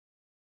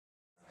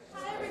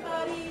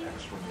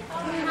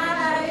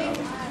Hi.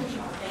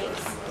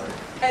 Thanks.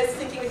 I was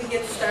thinking we could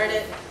get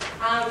started.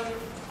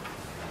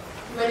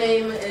 My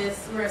name is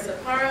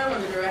Marissa Parham.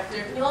 I'm the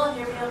director. Can you all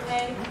hear me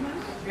okay?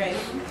 Great.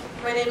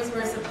 My name is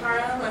Marissa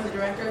Parham. I'm the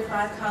director of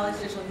 5 College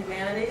Digital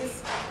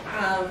Humanities.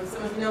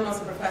 Some of you know I'm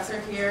also a professor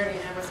here in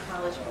the Amherst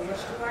College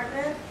English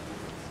department.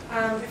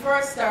 Before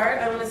I start,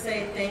 I want to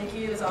say thank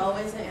you, as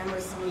always, to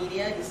Amherst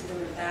Media, you see them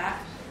in the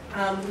back,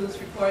 who's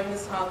recording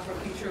this talk for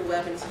future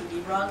web and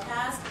TV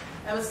broadcast.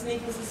 I have a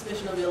sneaking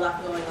suspicion there'll be a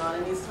lot going on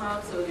in these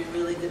talks, so it would be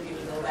really good for you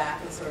to go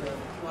back and sort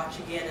of watch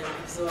again and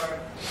absorb.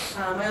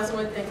 I also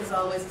want to thank, as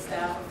always, the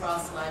staff of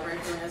Frost Library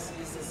for letting us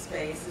use this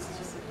space. This is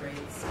just a great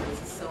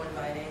space. It's so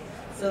inviting,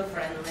 so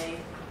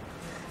friendly.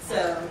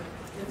 So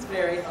it's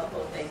very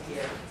helpful. Thank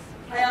you.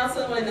 I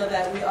also want to know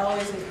that we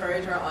always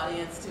encourage our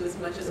audience to, as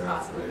much as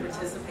possible,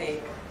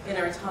 participate in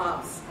our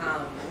talks,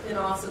 and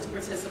also to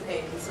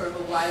participate in sort of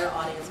a wider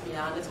audience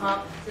beyond the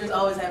talk. There's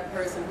always that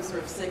person who's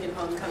sort of sick at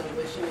home, kind of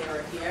wishing they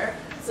were here.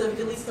 So if you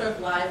could at least sort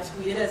of live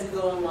tweet it as you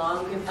go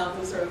along, we can help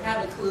them sort of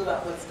have a clue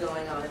about what's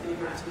going on if you're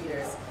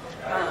tweeters.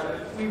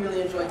 We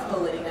really enjoy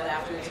collating that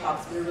after the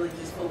talks. It's a really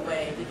useful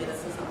way to get a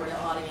sense of where the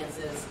audience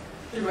is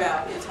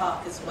throughout your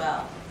talk as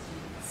well.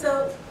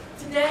 So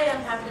today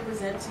I'm happy to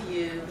present to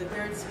you the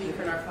third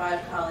speaker in our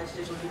 5 College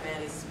Digital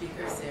Humanities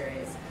speaker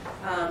series,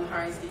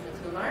 Hari Stephen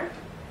Kumar.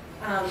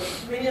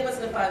 Many of us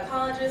in the 5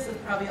 colleges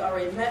have probably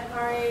already met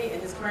Hari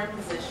in his current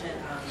position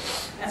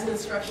as an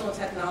instructional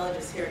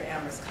technologist here at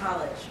Amherst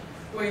College,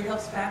 where he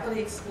helps faculty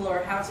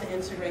explore how to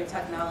integrate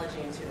technology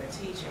into their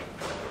teaching.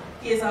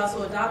 He is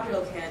also a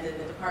doctoral candidate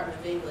in the Department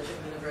of English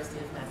at the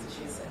University of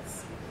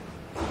Massachusetts.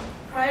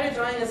 Prior to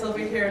joining us over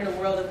here in the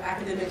world of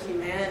academic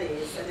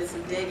humanities, I did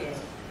some digging.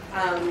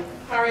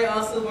 Hari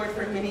also worked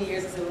for many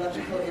years as an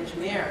electrical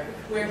engineer,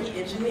 where he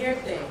engineered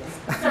things.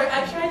 Sorry,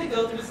 I tried to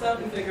go through stuff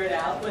and figure it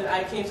out, but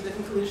I came to the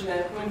conclusion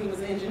that when he was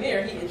an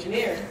engineer, he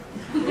engineered.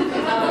 And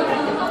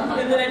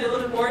then I did a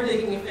little more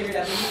digging and figured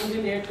out that he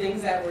engineered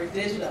things that were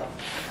digital.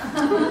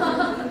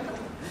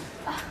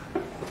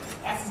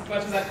 That's as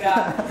much as I've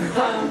got.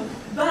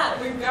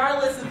 But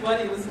regardless of what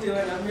he was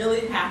doing, I'm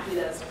really happy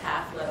that his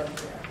path led him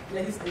here, and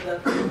that he's ended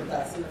up here with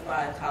us in the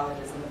 5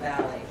 colleges in the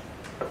Valley.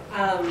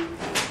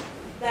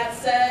 That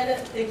said,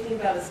 thinking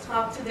about his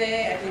talk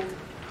today, I think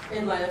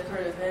in light of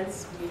current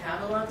events, we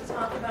have a lot to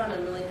talk about, and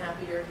I'm really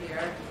happy you're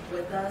here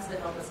with us to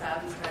help us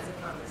have these kinds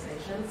of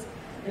conversations,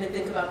 and to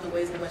think about the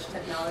ways in which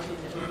technology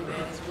and digital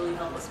humanities really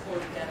help us pull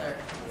together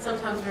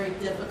sometimes very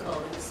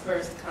difficult and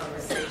dispersed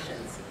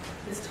conversations.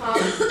 This talk,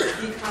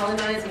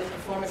 Decolonizing the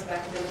Performance of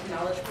Academic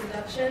Knowledge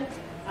Production,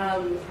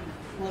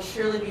 will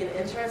surely be an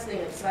interesting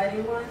and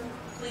exciting one.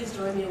 Please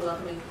join me in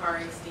welcoming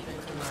Hari Stephen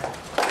Kumar.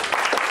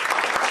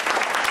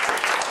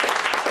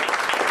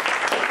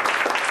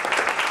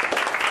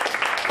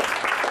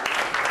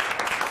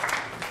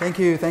 Thank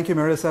you,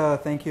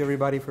 Marissa. Thank you,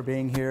 everybody, for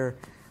being here.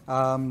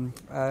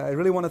 I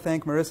really want to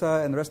thank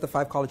Marissa and the rest of the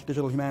 5 College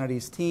Digital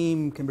Humanities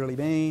team, Kimberly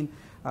Bain,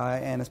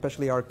 and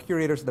especially our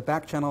curators at the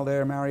back channel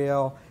there,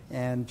 Marielle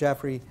and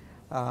Jeffrey,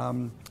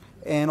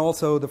 and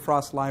also the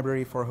Frost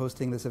Library for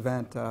hosting this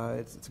event.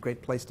 It's a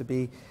great place to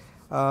be.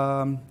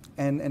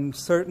 And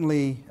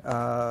certainly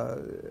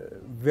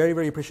very,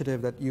 very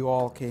appreciative that you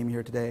all came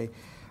here today.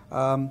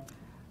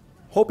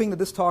 Hoping that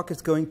this talk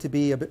is going to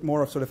be a bit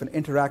more of sort of an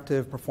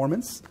interactive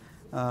performance.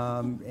 So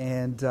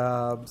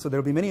there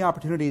will be many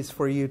opportunities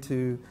for you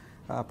to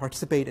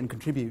participate and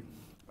contribute.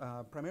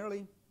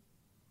 Primarily,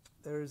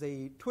 there's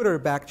a Twitter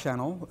back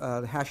channel.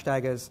 The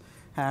hashtag is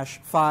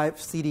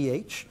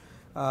 #5CDH,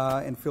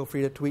 and feel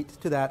free to tweet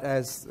to that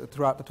as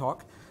throughout the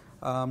talk.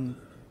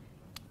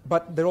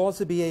 But there will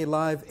also be a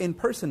live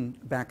in-person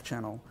back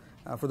channel.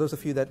 For those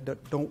of you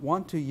that don't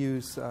want to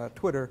use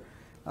Twitter,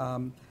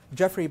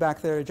 Jeffrey back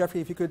there,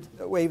 Jeffrey, if you could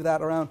wave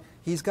that around,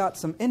 he's got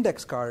some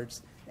index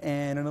cards.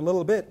 And in a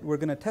little bit, we're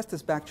going to test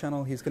this back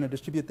channel. He's going to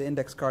distribute the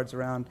index cards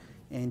around,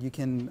 and you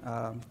can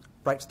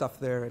write stuff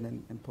there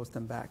and post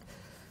them back.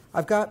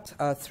 I've got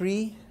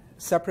 3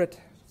 separate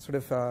sort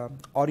of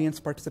audience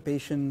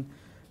participation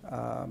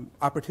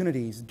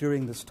opportunities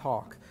during this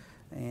talk.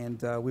 And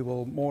we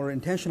will more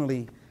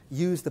intentionally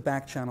use the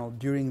back channel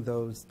during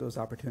those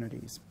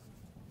opportunities.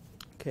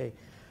 Okay.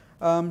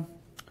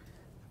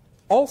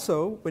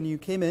 Also, when you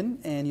came in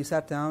and you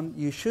sat down,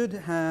 you should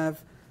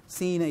have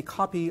seen a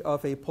copy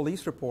of a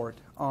police report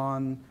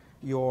on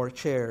your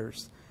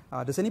chairs.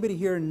 Does anybody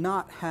here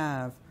not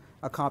have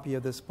a copy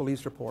of this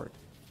police report?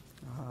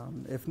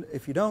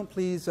 If you don't,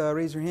 please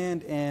raise your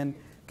hand, and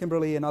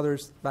Kimberly and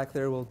others back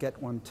there will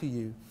get one to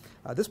you.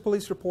 This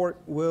police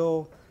report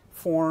will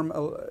form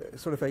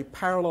sort of a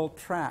parallel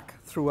track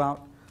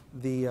throughout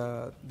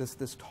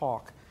this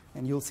talk,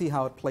 and you'll see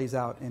how it plays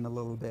out in a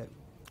little bit.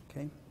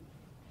 Okay.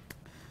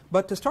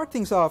 But to start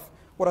things off,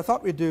 what I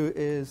thought we'd do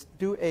is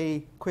do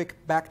a quick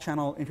back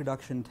channel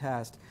introduction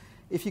test.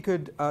 If you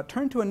could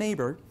turn to a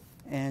neighbor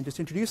and just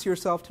introduce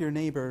yourself to your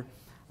neighbor,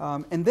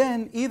 and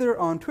then either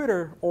on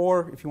Twitter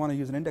or if you want to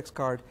use an index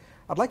card,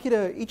 I'd like you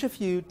to, each of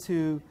you,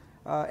 to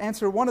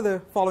answer one of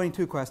the following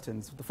 2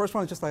 questions. The first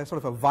one is just like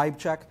sort of a vibe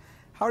check.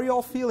 how are you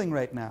all feeling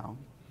right now?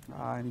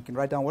 And you can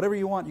write down whatever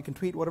you want. You can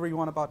tweet whatever you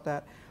want about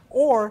that.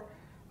 Or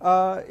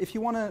if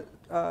you want to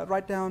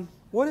write down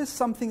what is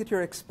something that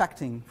you're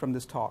expecting from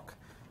this talk.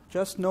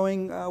 Just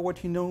knowing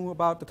what you know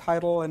about the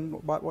title and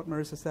about what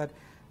Marissa said,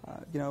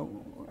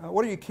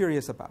 what are you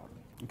curious about?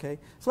 Okay,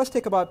 so let's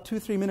take about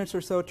 2-3 minutes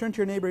or so. Turn to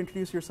your neighbor,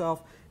 introduce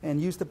yourself,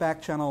 and use the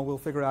back channel. We'll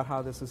figure out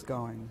how this is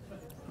going.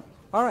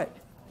 All right.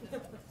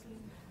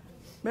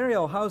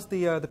 Mariel, how's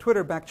the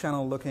Twitter back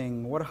channel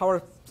looking? How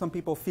are some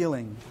people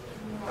feeling?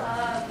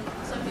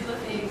 Some people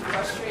feeling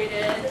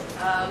frustrated.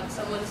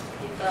 Someone's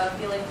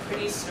feeling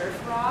pretty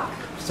surf rock.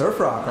 Surf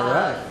rock, all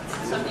right.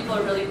 Some people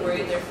are really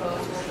worried their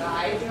phones will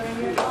die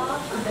during your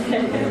talk.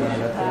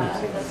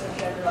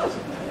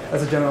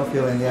 That's a general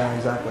feeling, yeah,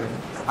 exactly.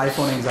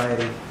 iPhone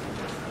anxiety.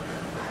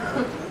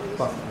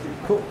 Well,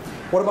 cool.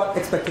 What about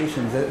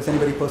expectations? Has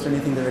anybody posted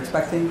anything they're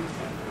expecting?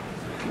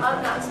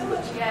 Not so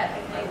much yet.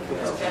 I think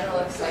there's general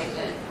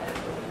excitement.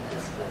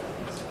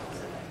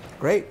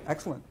 Great,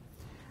 excellent.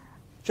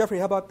 Jeffrey,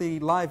 how about the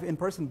live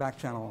in-person back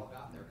channel? All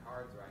got their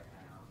cards right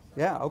now.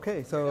 Yeah,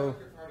 okay, so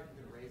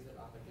Raise it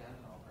up again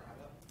and I'll grab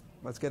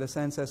it. let's get a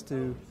sense as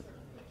to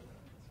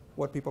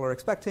what people are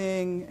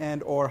expecting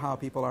and or how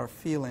people are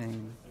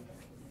feeling.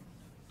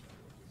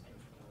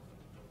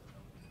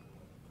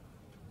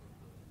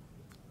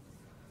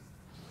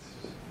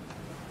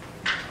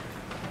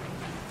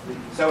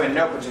 So in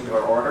no particular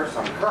order,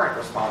 some current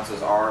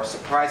responses are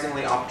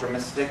surprisingly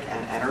optimistic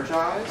and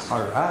energized.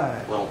 All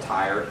right. A little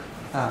tired.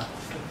 Ah.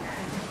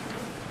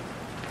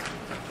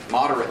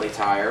 Moderately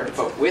tired,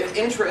 but with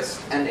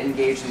interest and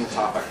engaged in the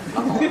topic,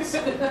 nonetheless.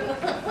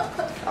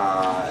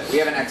 We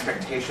have an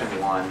expectation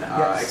one.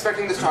 Yes.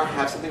 Expecting this talk to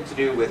have something to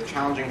do with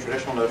challenging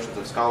traditional notions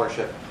of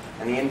scholarship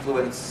and the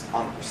influence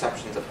on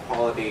perceptions of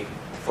quality,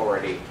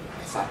 authority,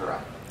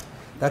 etc.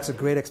 That's a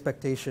great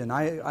expectation.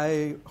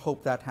 I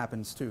hope that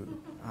happens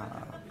too.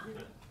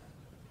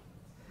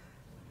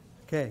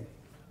 Okay.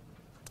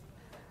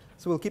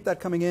 So we'll keep that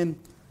coming in.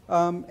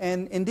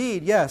 And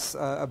indeed, yes,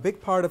 a big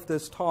part of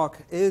this talk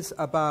is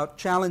about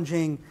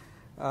challenging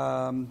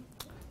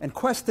and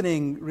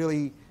questioning,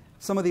 really,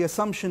 some of the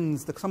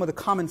assumptions, some of the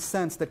common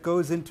sense that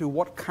goes into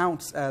what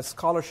counts as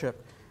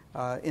scholarship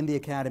in the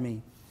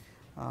academy.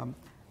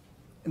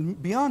 And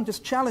beyond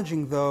just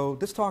challenging, though,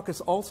 this talk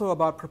is also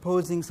about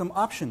proposing some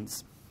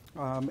options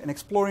and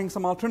exploring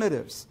some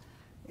alternatives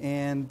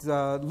and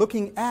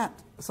looking at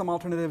some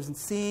alternatives and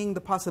seeing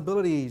the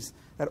possibilities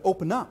that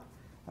open up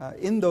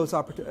in those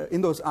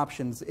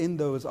options, in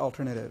those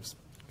alternatives.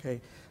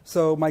 Okay,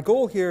 so my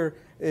goal here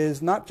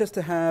is not just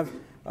to have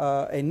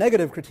a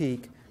negative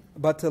critique,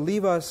 but to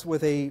leave us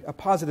with a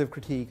positive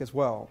critique as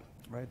well,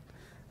 right?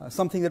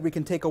 Something that we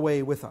can take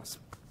away with us.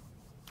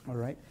 All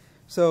right.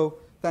 So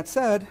that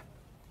said,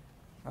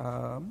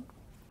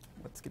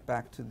 let's get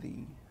back to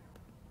the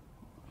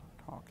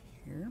talk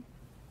here.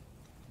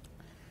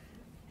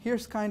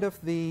 Here's kind of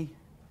the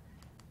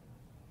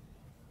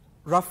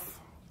rough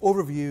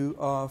overview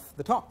of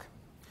the talk.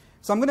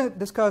 So I'm going to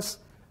discuss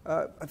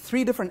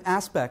 3 different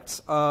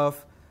aspects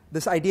of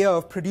this idea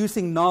of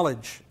producing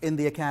knowledge in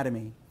the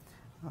academy.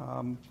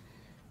 I'm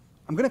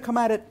going to come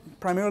at it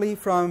primarily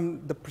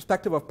from the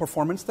perspective of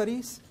performance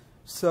studies.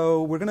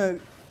 So we're going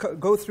to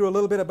go through a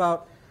little bit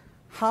about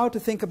how to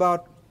think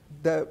about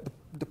the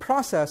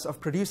process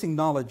of producing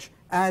knowledge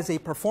as a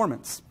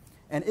performance.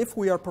 And if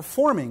we are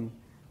performing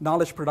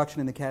knowledge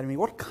production in the academy,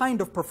 what kind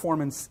of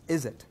performance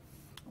is it?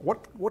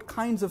 What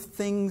kinds of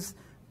things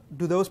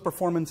do those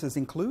performances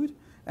include?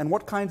 And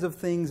what kinds of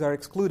things are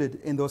excluded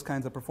in those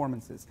kinds of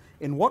performances?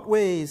 In what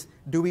ways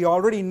do we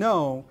already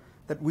know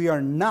that we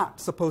are not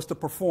supposed to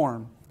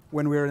perform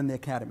when we're in the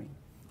academy?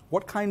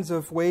 What kinds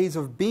of ways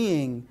of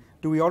being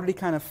do we already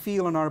kind of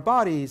feel in our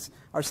bodies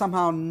are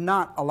somehow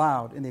not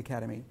allowed in the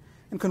academy?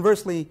 And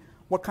conversely,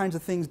 what kinds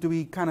of things do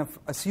we kind of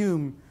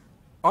assume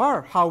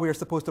are how we're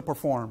supposed to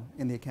perform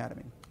in the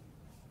academy?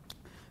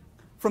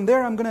 From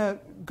there, I'm going to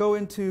go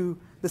into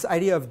this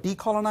idea of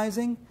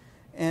decolonizing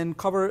and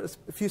cover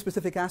a few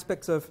specific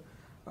aspects of,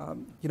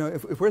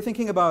 if we're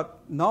thinking about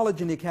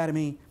knowledge in the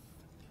academy,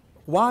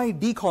 why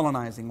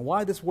decolonizing?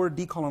 Why this word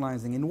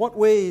decolonizing? In what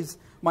ways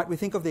might we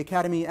think of the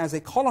academy as a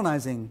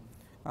colonizing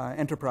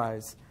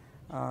enterprise?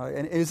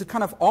 And is it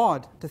kind of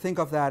odd to think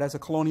of that as a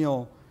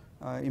colonial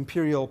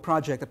imperial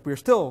project that we're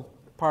still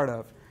part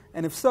of?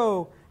 And if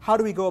so, how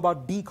do we go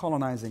about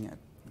decolonizing it?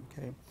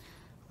 Okay.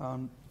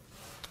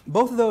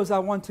 Both of those I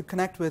want to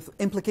connect with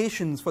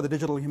implications for the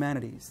digital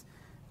humanities.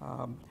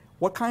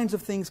 What kinds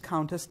of things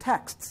count as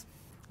texts?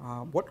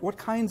 What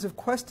kinds of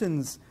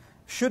questions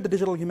should the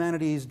digital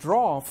humanities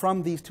draw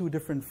from these 2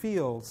 different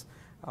fields?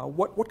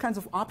 What kinds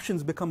of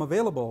options become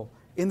available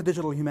in the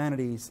digital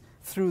humanities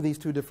through these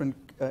 2 different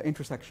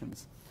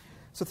intersections?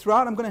 So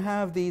throughout, I'm going to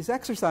have these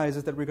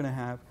exercises that we're going to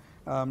have.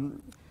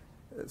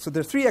 So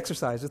there's 3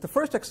 exercises. The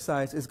first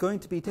exercise is going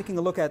to be taking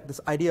a look at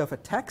this idea of a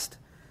text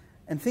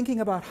and thinking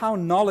about how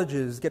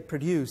knowledges get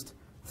produced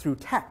through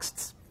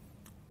texts.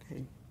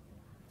 Okay.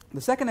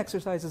 The second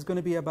exercise is going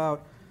to be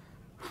about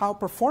how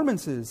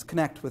performances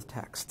connect with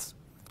texts.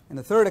 And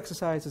the third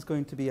exercise is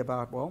going to be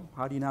about, well,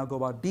 how do you now go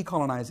about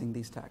decolonizing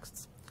these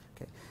texts?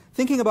 Okay.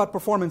 Thinking about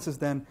performances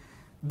then,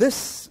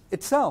 this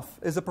itself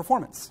is a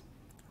performance,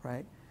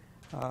 right?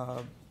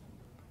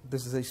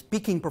 This is a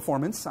speaking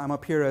performance. I'm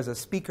up here as a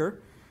speaker.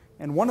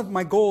 And one of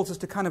my goals is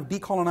to kind of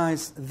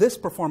decolonize this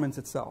performance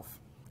itself,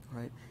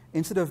 right?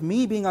 Instead of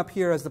me being up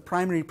here as the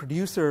primary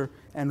producer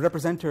and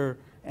representer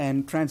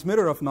and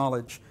transmitter of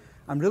knowledge,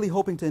 I'm really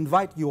hoping to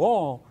invite you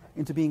all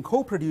into being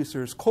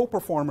co-producers,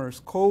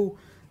 co-performers,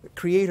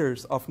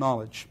 co-creators of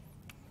knowledge.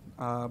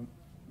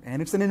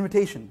 And it's an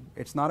invitation.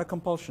 It's not a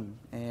compulsion.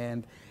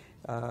 And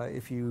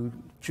if you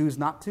choose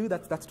not to,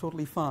 that's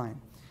totally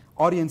fine.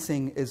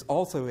 Audiencing is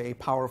also a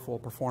powerful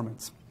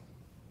performance.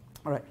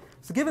 All right,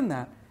 so given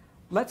that,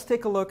 let's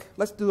take a look.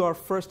 Let's do our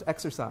first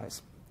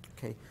exercise.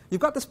 Okay, you've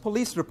got this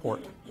police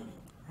report,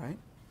 right?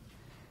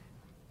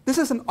 This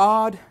is an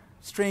odd,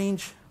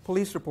 strange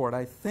police report,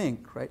 I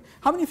think, right?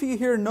 How many of you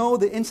here know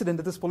the incident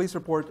that this police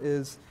report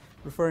is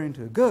referring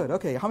to? Good,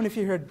 okay. How many of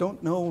you here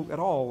don't know at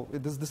all?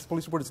 This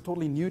police report is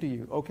totally new to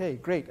you. Okay,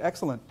 great,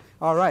 excellent.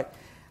 All right.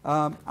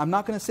 I'm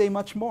not going to say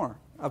much more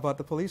about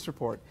the police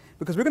report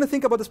because we're going to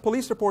think about this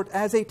police report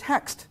as a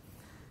text,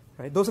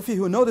 right? Those of you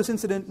who know this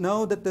incident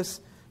know that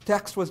this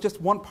text was just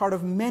one part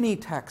of many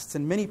texts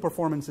and many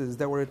performances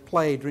that were at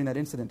play during that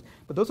incident.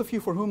 But those of you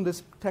for whom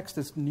this text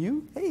is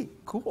new, hey,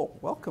 cool,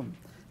 welcome.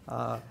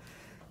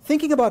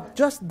 Thinking about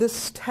just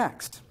this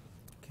text,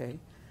 okay,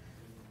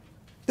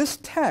 this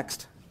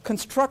text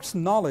constructs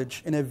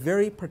knowledge in a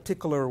very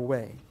particular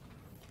way.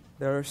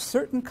 There are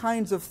certain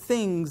kinds of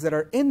things that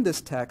are in this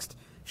text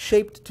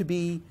shaped to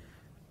be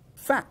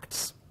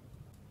facts.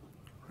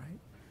 Right?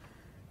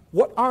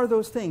 What are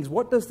those things?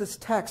 What does this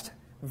text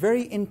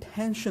very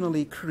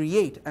intentionally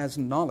create as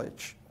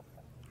knowledge?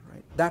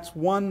 Right? That's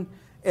one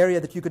area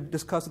that you could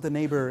discuss with a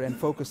neighbor and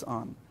focus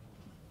on.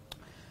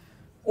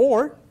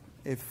 Or,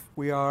 if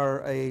we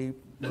are a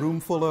room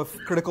full of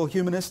critical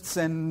humanists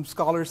and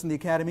scholars in the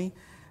academy,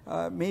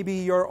 maybe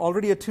you're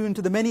already attuned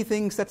to the many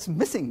things that's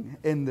missing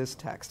in this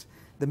text.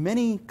 The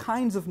many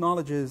kinds of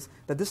knowledges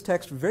that this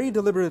text very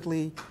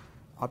deliberately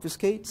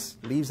obfuscates,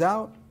 leaves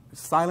out, is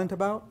silent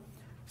about.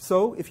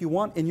 So if you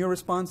want, in your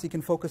response, you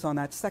can focus on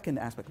that second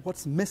aspect,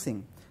 what's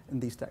missing in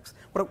these texts.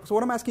 So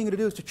what I'm asking you to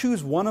do is to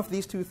choose one of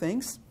these two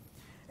things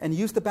and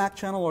use the back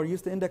channel or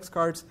use the index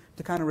cards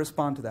to kind of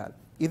respond to that.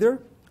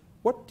 Either,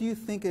 what do you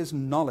think is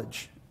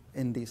knowledge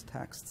in these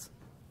texts?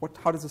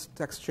 How does this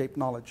text shape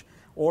knowledge?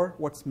 Or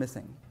what's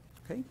missing?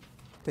 Okay,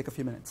 take a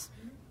few minutes.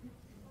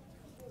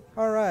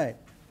 All right.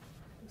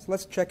 So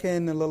let's check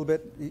in a little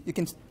bit. You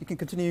can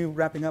continue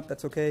wrapping up.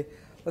 That's okay.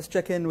 Let's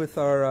check in with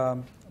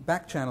our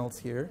back channels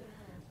here,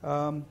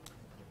 and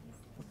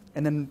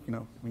then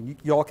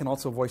you all can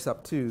also voice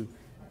up too.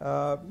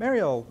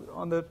 Mariel,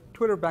 on the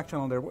Twitter back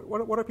channel there,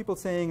 what are people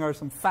saying are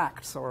some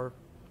facts or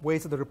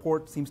ways that the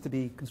report seems to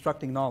be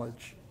constructing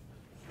knowledge?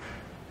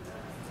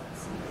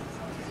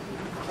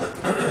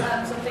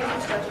 Something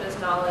constructed as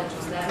knowledge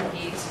is that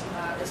Gates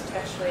is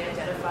textually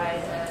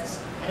identified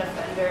as an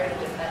offender and a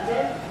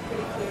defendant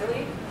pretty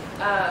clearly.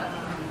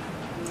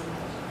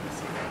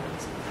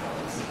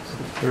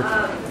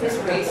 His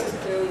race is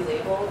clearly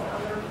labeled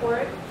on the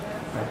report.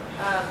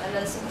 And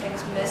then some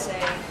things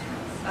missing,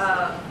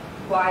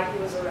 why he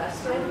was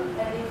arrested in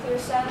any clear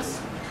sense,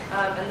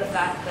 and the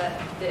fact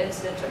that the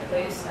incident took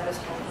place at his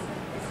home.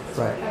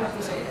 Right.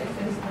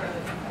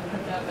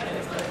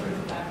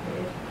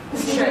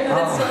 Sure.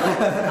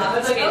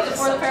 That's okay,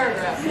 before the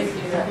paragraph. Thank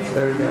you.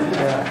 There we go.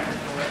 Yeah.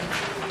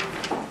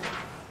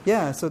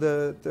 Yeah. So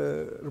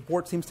the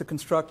report seems to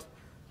construct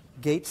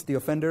Gates, the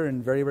offender,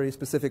 in very, very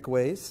specific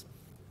ways,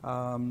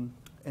 and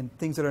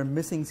things that are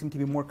missing seem to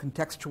be more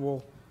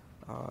contextual,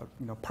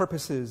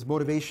 purposes,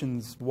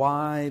 motivations,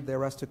 why the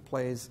arrest took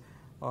place,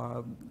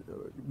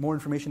 more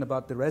information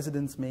about the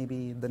residence,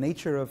 maybe the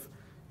nature of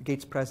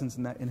Gates' presence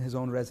in his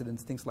own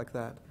residence, things like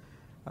that.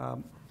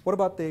 What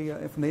about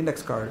from the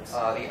index cards? The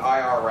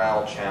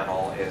IRL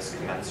channel is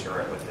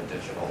commensurate with the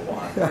digital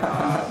one.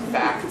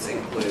 Facts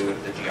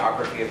include the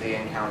geography of the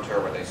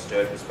encounter, where they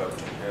stood, who spoke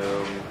to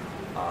whom.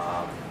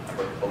 A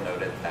number of people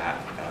noted that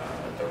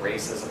the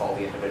races of all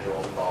the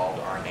individuals involved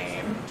are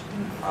named.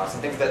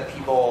 Some things that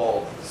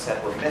people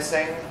said were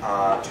missing,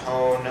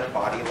 tone,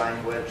 body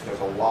language. There's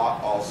a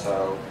lot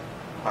also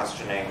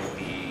questioning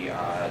the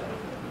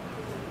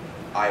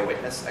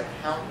eyewitness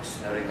account,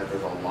 noting that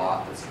there's a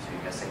lot that seems to be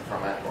missing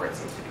from it, or it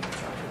seems to be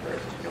constructed in very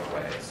particular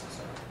ways.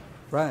 So.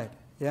 Right,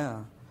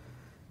 yeah.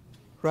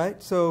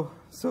 Right, so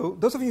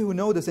those of you who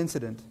know this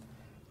incident,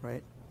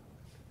 right,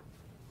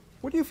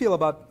 what do you feel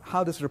about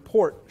how this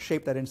report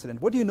shaped that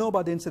incident? What do you know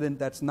about the incident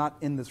that's not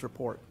in this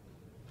report?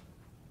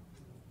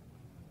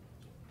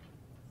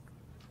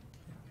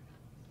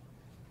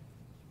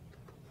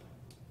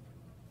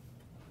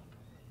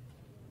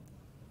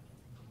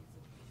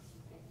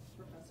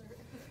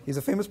 He's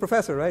a famous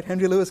professor, right?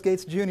 Henry Louis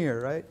Gates, Jr.,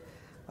 right?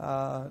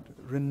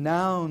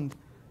 Renowned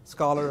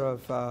scholar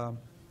of, of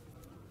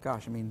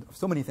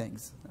so many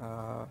things.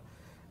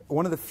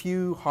 One of the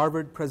few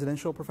Harvard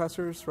presidential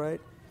professors, right?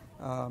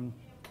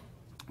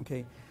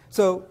 Okay.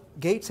 So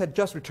Gates had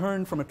just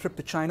returned from a trip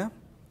to China,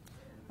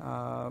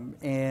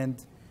 and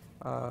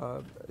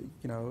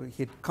he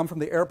had come from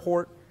the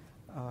airport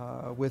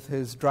with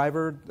his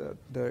driver,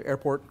 the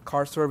airport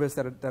car service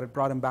that had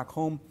brought him back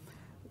home.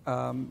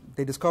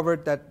 They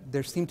discovered that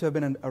there seemed to have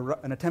been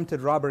an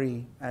attempted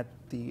robbery at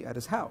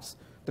his house.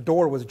 The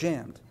door was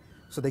jammed,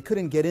 so they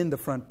couldn't get in the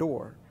front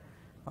door.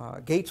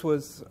 Gates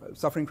was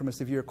suffering from a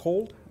severe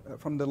cold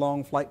from the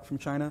long flight from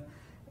China,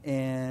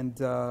 and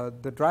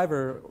the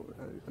driver,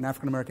 an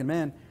African-American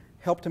man,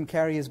 helped him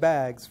carry his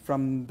bags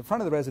from the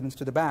front of the residence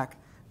to the back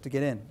to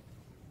get in.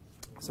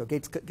 So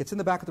Gates gets in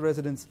the back of the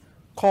residence,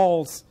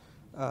 calls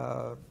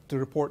to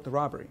report the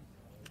robbery.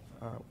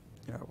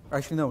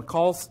 Actually, no,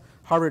 calls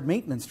Harvard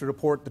maintenance to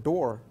report the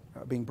door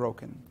being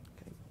broken.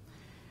 Okay.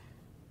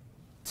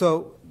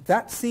 So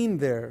that scene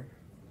there,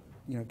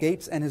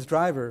 Gates and his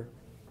driver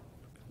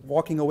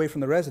walking away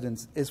from the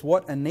residence, is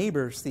what a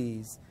neighbor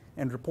sees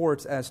and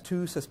reports as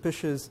two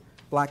suspicious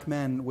black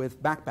men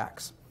with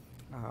backpacks.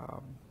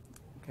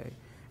 Okay.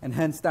 And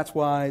hence, that's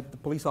why the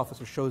police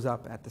officer shows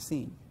up at the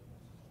scene.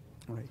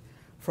 Right.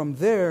 From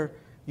there,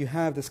 you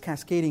have this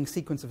cascading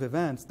sequence of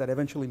events that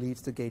eventually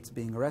leads to Gates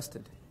being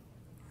arrested.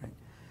 Right.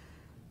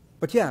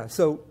 But yeah,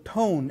 so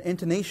tone,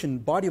 intonation,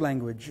 body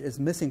language is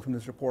missing from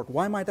this report.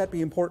 Why might that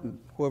be important,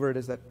 whoever it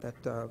is that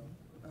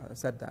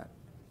said that?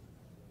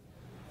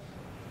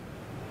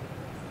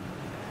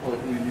 Well,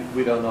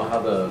 we don't know how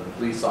the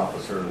police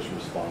officer is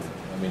responding.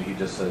 I mean, he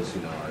just says,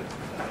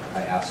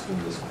 I asked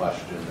him this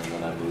question, and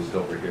then I moved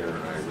over here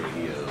and I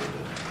radioed.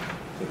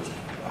 Sort of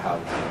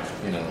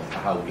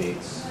how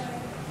Gates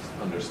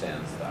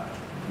understands that.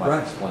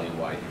 Might explain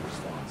why he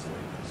responds the way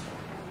he responds.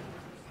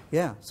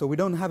 Yeah, so we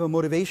don't have a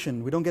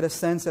motivation. We don't get a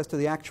sense as to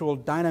the actual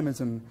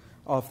dynamism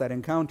of that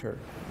encounter.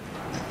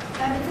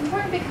 It's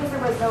important because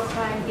there was no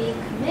crime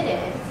being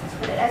committed,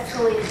 but it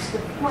escalated to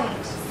the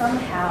point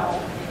somehow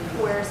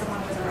where someone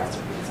was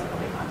arrested for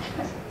disorderly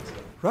conduct.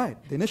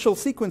 Right. The initial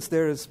sequence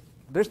there is,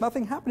 there's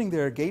nothing happening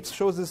there. Gates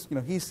shows us,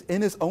 he's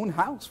in his own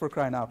house, for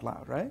crying out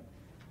loud, right?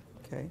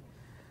 Okay.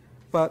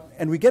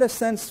 And we get a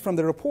sense from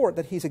the report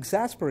that he's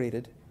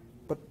exasperated,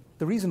 but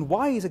the reason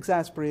why he's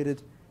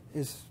exasperated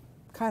is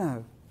kind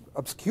of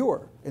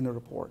obscure in the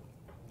report,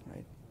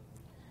 right?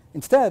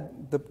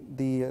 Instead,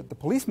 the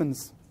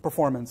policeman's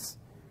performance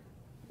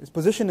is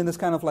positioned in this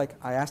kind of like,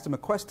 I asked him a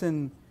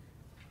question,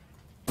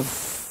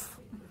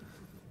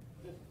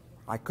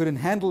 I couldn't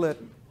handle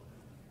it,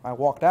 I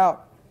walked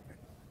out,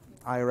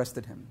 I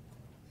arrested him.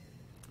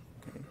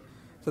 Okay.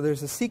 So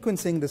there's a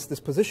sequencing, this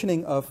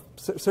positioning of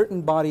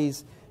certain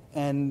bodies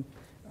and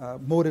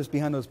motives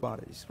behind those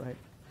bodies, right?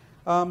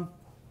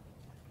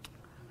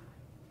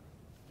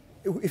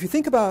 If you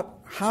think about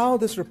how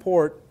this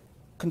report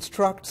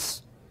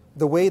constructs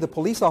the way the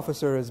police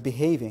officer is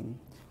behaving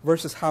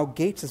versus how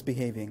Gates is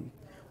behaving,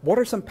 what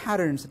are some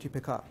patterns that you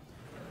pick up?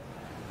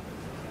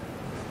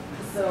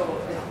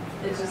 So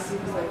it just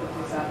seems like the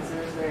police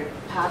officer is very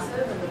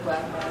passive and the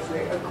black man is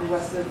very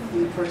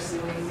aggressively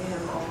pursuing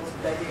him,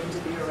 almost begging to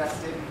be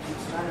arrested. He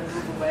keeps trying to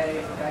move away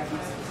and the guy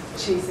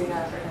keeps chasing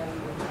after him,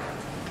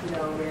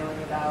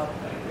 railing about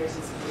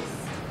racist police.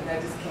 And I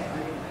just can't,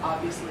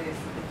 obviously it's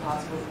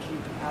impossible to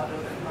keep out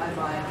of my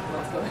mind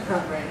what's going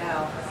on right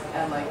now.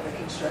 And the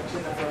construction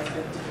of the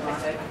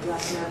demonic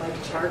black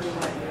man charging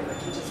at me,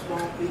 he just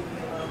won't leave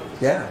me alone.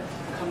 Yeah.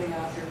 Coming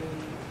after me.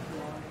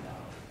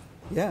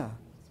 Yeah.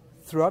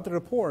 Throughout the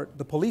report,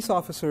 the police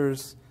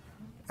officers'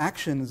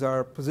 actions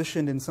are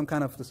positioned in some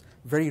kind of this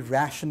very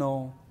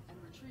rational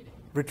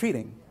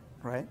retreating,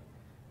 right?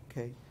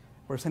 Okay.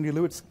 Whereas Henry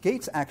Louis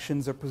Gates'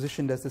 actions are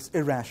positioned as this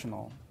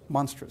irrational,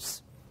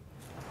 monstrous.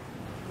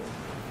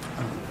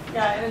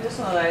 Yeah, in addition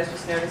to that, I was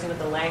just noticing with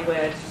the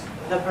language,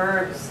 the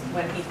verbs,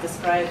 when the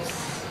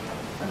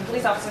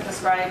police officer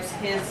describes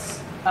his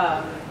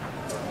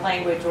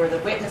language or the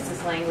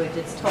witness's language,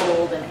 it's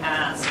told and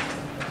asked.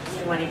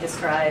 When he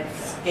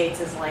describes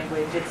Gates's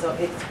language, it's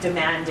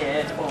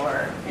demanded,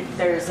 or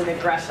there's an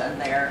aggression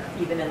there,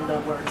 even in the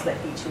words that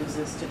he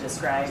chooses to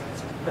describe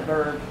the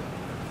verb.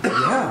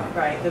 Yeah.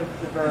 Right, the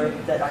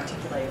verb that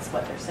articulates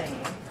what they're saying.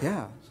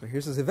 Yeah. So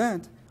here's this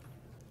event.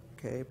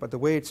 Okay, but the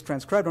way it's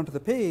transcribed onto the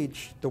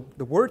page, the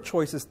word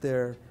choices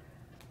there,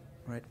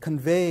 right,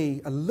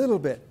 convey a little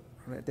bit.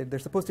 Right? They're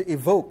supposed to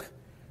evoke,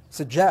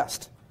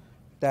 suggest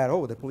that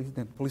the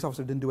police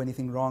officer didn't do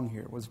anything wrong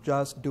here. Was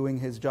just doing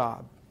his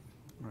job.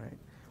 Right.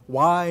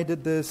 Why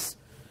did this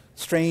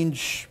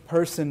strange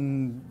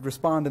person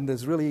respond in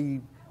this really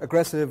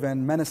aggressive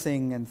and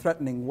menacing and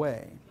threatening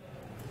way?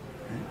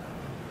 Right.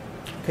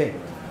 Okay.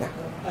 Yeah.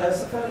 I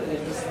also found it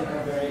interesting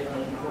how very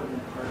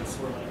unimportant parts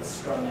were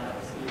strung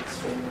out to the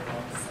extreme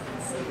wrongs.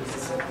 There's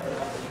this part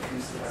about the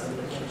acoustics of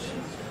the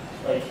kitchen,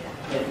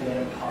 making it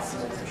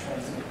impossible to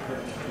transmit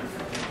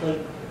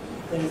current.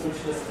 Things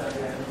which just don't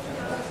have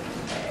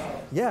anything.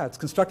 Yeah, it's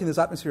constructing this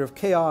atmosphere of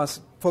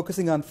chaos,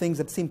 focusing on things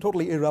that seem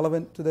totally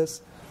irrelevant to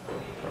this. I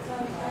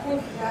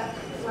think that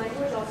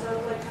language also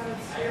kind of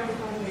steered the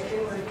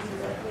conversation where he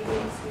was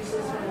making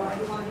excuses for why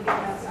he wanted to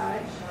get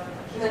outside,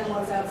 and then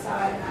once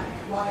outside,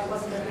 why it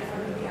wasn't okay for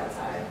him to be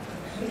outside.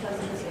 because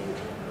of this age.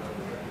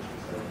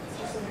 It's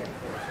just a very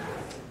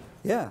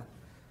Yeah.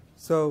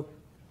 So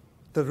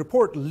the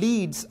report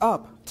leads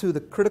up to the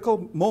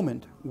critical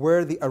moment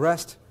where the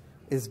arrest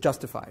is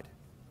justified.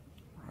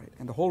 Right?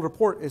 And the whole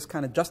report is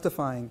kind of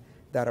justifying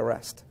that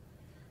arrest.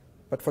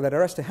 But for that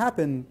arrest to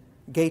happen,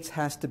 Gates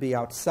has to be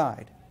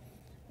outside.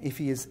 If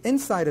he is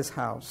inside his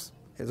house,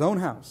 his own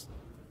house,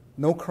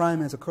 no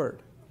crime has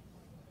occurred.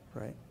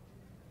 Right?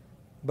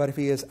 But if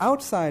he is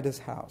outside his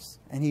house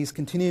and he's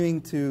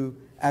continuing to,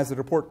 as the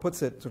report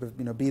puts it, sort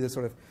of be this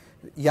sort of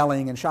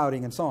yelling and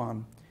shouting and so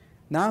on,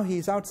 now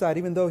he's outside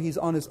even though he's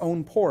on his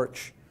own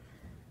porch.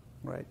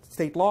 Right?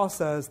 State law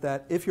says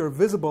that if you're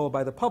visible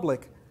by the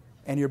public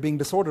and you're being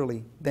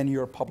disorderly, then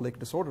you're public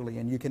disorderly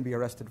and you can be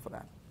arrested for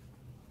that.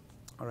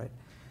 All right.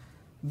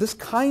 This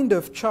kind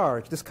of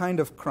charge, this kind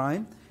of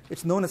crime,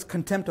 it's known as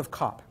contempt of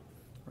cop.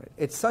 Right?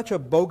 It's such a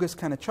bogus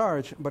kind of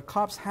charge, but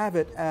cops have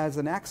it as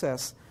an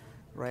access,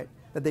 right,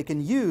 that they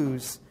can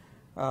use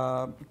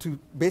to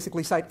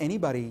basically cite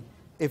anybody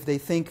if they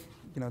think,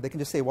 they can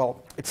just say,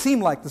 well, it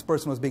seemed like this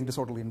person was being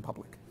disorderly in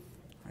public.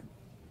 Right?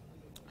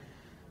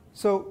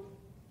 So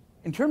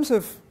in terms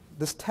of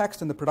this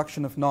text and the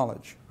production of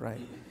knowledge, right,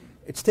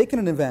 it's taken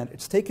an event,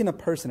 it's taken a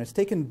person, it's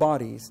taken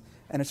bodies,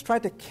 and it's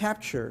tried to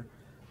capture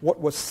what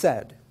was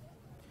said.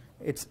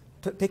 It's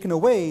taken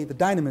away the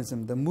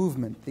dynamism, the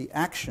movement, the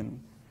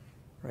action.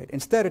 Right?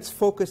 Instead, it's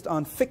focused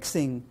on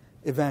fixing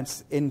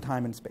events in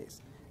time and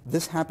space.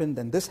 This happened,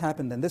 then this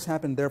happened, then this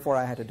happened, therefore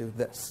I had to do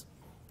this.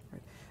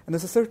 Right? And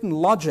there's a certain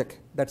logic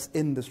that's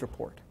in this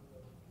report.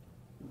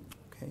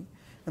 Okay?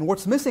 And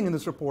what's missing in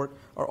this report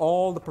are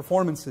all the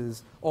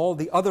performances, all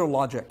the other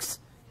logics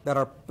that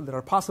are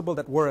possible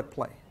that were at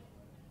play.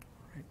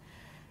 Right?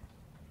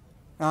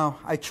 Now,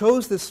 I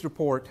chose this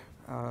report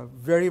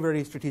very,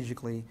 very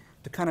strategically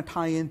to kind of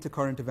tie into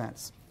current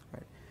events.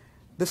 Right?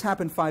 This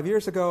happened 5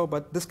 years ago,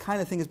 but this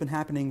kind of thing has been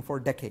happening for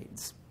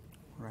decades,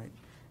 right?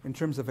 In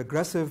terms of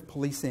aggressive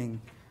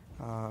policing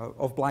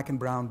of black and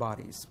brown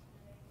bodies.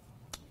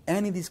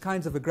 And in these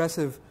kinds of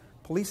aggressive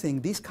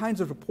policing, these kinds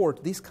of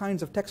reports, these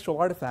kinds of textual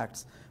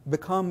artifacts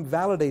become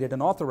validated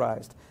and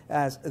authorized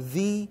as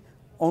the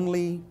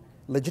only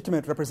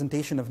legitimate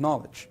representation of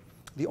knowledge,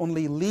 the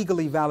only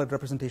legally valid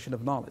representation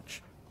of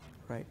knowledge.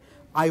 Right?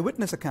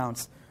 Eyewitness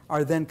accounts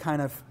are then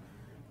kind of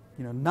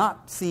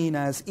not seen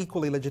as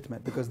equally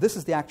legitimate because this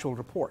is the actual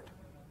report.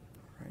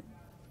 Right?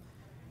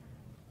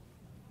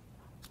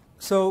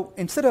 So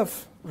instead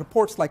of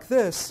reports like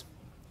this,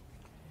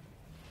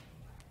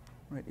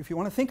 right, if you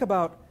want to think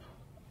about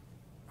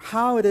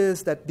how it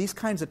is that these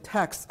kinds of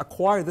texts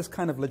acquire this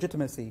kind of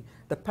legitimacy,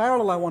 the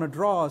parallel I want to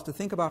draw is to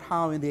think about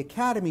how in the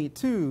academy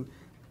too,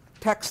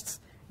 texts,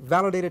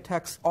 validated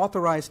texts,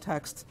 authorized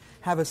texts,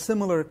 have a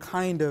similar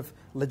kind of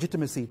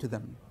legitimacy to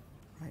them.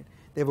 Right?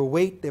 They have a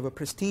weight, they have a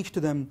prestige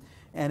to them,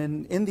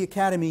 and in the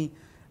academy,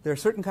 there are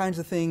certain kinds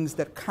of things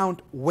that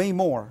count way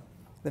more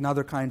than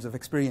other kinds of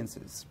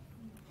experiences.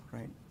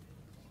 Right?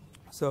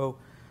 So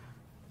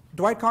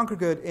Dwight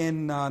Conkergood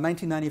in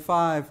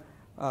 1995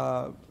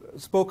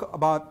 spoke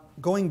about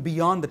going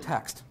beyond the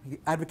text. He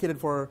advocated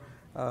for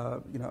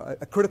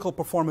a critical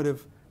performative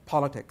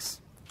politics.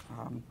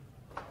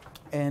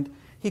 And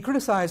he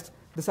criticized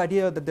this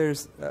idea that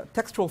there's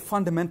textual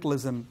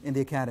fundamentalism in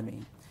the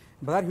academy.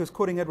 By that he was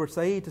quoting Edward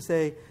Said to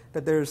say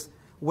that there's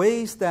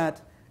ways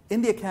that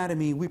in the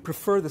academy we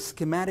prefer the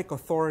schematic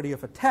authority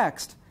of a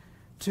text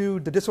to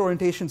the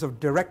disorientations of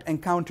direct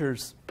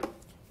encounters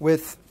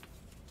with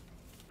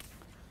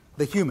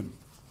the human.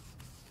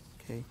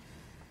 Okay?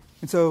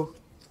 And so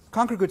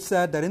Conkergood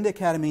said that in the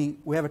academy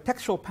we have a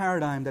textual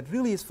paradigm that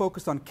really is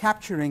focused on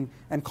capturing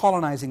and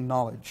colonizing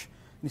knowledge.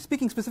 And he's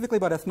speaking specifically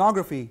about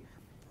ethnography,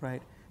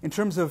 right? In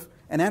terms of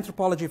an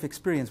anthropology of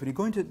experience. When you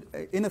go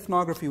in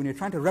ethnography, when you're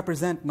trying to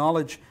represent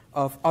knowledge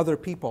of other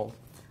people,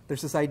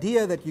 there's this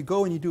idea that you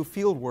go and you do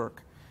field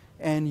work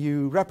and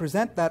you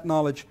represent that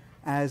knowledge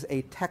as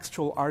a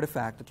textual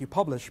artifact that you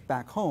publish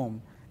back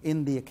home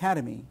in the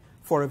academy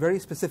for a very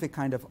specific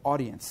kind of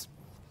audience.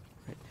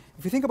 Right?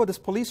 If you think about this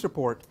police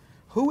report,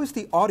 who is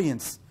the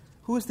audience?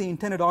 Who is the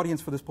intended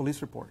audience for this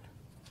police report?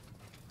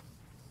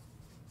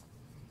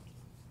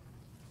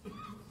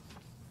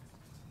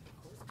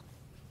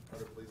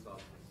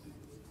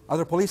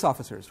 Other police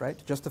officers, right?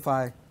 To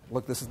justify,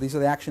 look, these are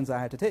the actions I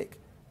had to take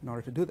in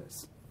order to do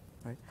this,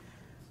 right?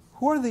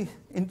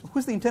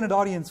 Who's the intended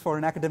audience for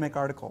an academic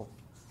article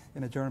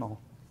in a journal?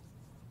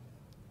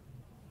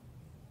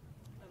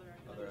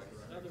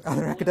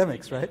 Other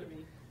academics, right?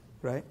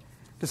 Right?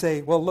 To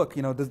say, well, look,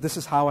 this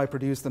is how I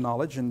produce the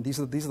knowledge, and these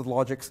are the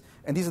logics,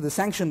 and these are the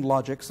sanctioned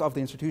logics of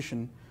the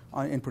institution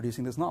in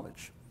producing this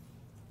knowledge.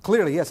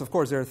 Clearly, yes, of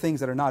course, there are things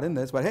that are not in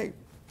this, but hey,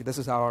 this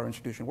is how our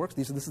institution works.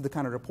 This is the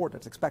kind of report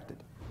that's expected,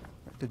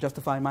 right, to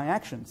justify my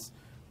actions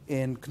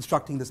in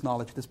constructing this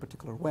knowledge this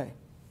particular way.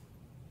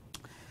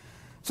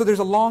 So there's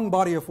a long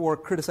body of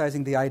work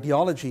criticizing the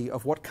ideology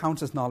of what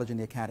counts as knowledge in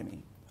the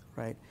academy,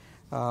 right?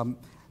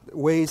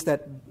 Ways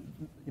that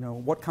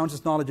what counts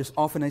as knowledge is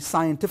often a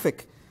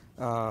scientific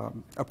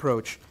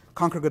approach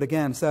Conquergood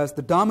again says,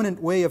 the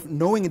dominant way of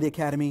knowing in the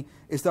academy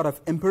is that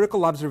of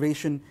empirical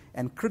observation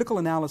and critical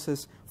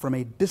analysis from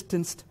a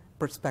distanced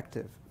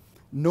perspective.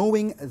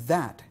 Knowing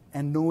that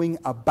and knowing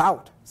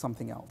about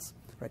something else.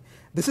 Right?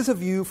 This is a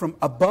view from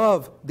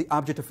above the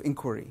object of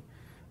inquiry,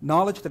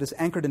 knowledge that is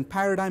anchored in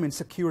paradigm and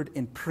secured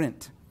in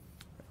print.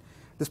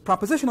 This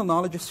propositional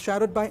knowledge is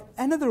shadowed by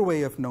another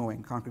way of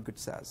knowing, Conquergood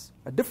says,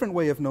 a different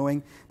way of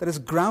knowing that is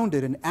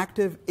grounded in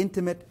active,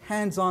 intimate,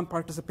 hands-on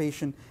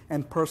participation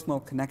and personal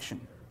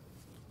connection.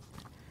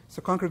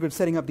 So Conquergood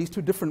setting up these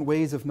two different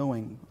ways of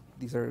knowing.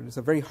 It's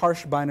a very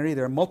harsh binary.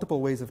 There are multiple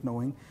ways of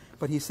knowing,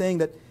 but he's saying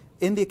that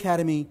in the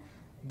academy,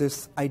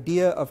 this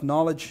idea of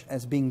knowledge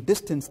as being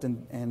distanced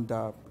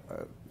and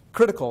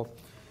critical,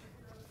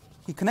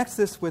 he connects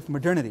this with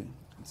modernity.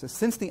 So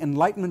since the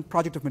Enlightenment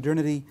project of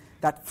modernity,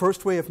 that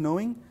first way of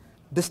knowing,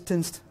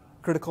 distanced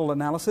critical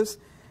analysis,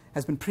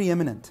 has been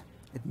preeminent.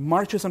 It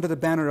marches under the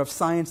banner of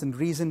science and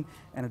reason,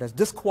 and it has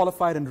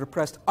disqualified and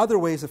repressed other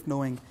ways of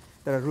knowing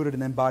that are rooted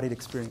in embodied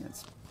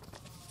experience.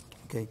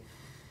 Okay.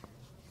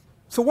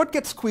 So what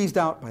gets squeezed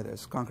out by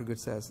this, Conquergood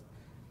says?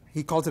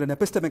 He calls it an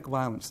epistemic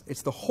violence.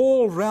 It's the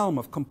whole realm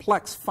of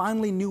complex,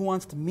 finely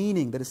nuanced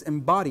meaning that is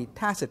embodied,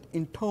 tacit,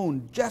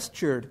 intoned,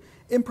 gestured,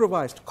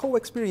 improvised,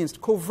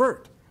 co-experienced,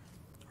 covert.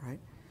 Right?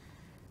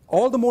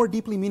 All the more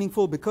deeply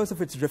meaningful because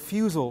of its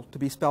refusal to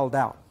be spelled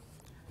out.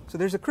 So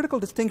there's a critical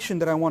distinction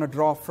that I want to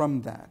draw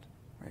from that.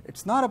 Right?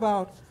 It's not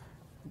about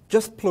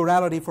just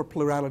plurality for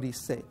plurality's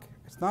sake.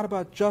 It's not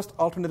about just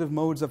alternative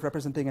modes of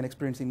representing and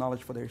experiencing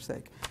knowledge for their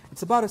sake.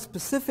 It's about a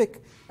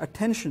specific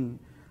attention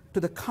to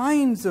the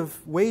kinds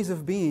of ways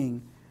of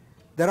being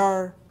that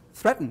are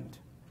threatened,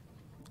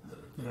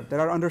 that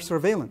are under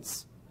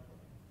surveillance.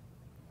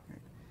 Right?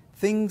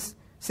 Things,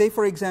 say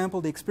for example,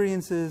 the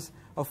experiences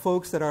of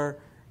folks that are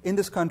in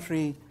this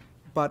country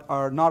but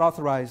are not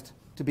authorized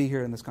to be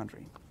here in this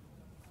country.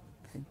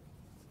 Okay?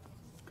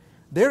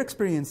 Their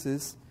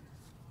experiences,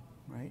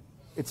 right,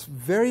 it's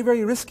very,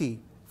 very risky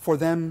for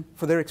them,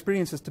 for their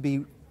experiences to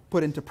be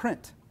put into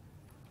print,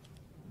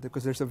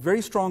 because there's a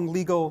very strong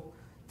legal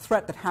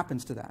threat that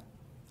happens to that.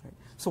 Right?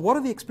 So what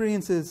are the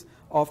experiences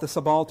of the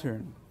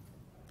subaltern,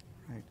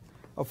 right?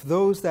 Of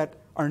those that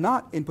are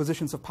not in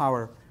positions of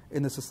power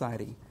in the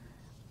society?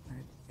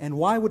 Right? And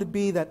why would it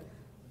be that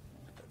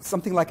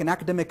something like an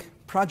academic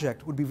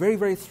project would be very,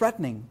 very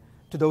threatening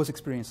to those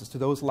experiences, to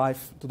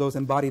those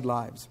embodied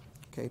lives?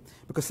 Okay?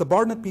 Because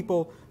subordinate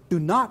people do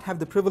not have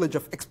the privilege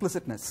of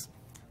explicitness,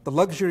 the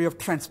luxury of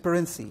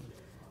transparency.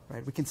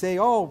 Right? We can say,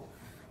 oh,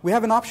 we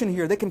have an option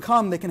here. They can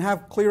come, they can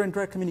have clear and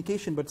direct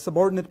communication, but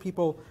subordinate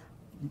people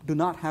do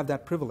not have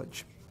that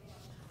privilege.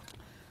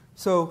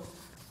 So,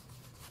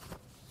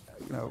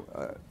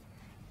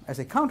 as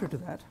a counter to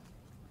that,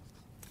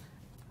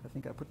 I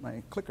think I put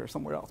my clicker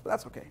somewhere else, but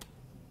that's okay.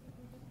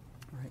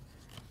 Right.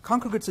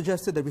 Conquergood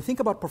suggested that we think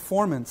about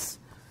performance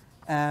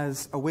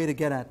as a way to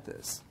get at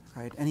this.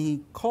 Right? And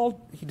he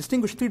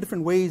distinguished three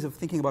different ways of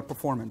thinking about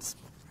performance.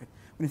 Right?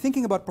 When you're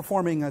thinking about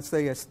performing, let's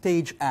say, a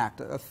stage act,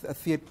 a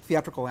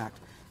theatrical act,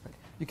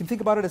 you can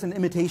think about it as an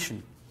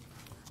imitation,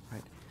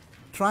 right?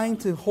 Trying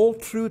to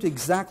hold true to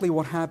exactly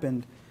what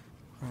happened,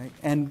 right,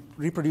 and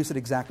reproduce it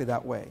exactly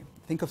that way.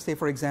 Think of, say,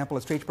 for example,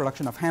 a stage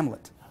production of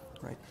Hamlet.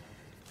 Right?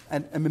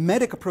 And a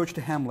mimetic approach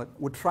to Hamlet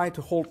would try to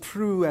hold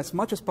true as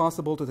much as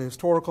possible to the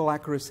historical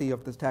accuracy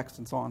of the text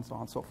and so on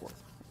and so forth.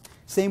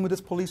 Same with this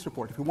police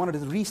report. If we wanted to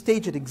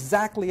restage it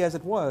exactly as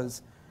it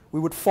was, we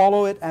would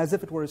follow it as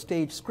if it were a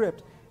stage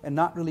script and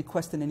not really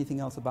question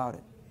anything else about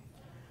it.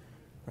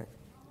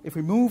 If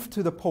we move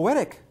to the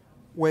poetic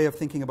way of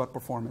thinking about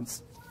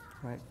performance,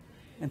 right,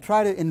 and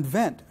try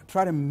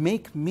to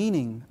make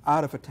meaning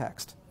out of a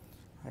text,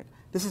 right?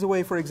 This is a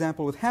way, for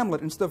example, with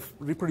Hamlet, instead of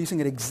reproducing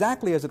it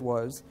exactly as it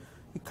was,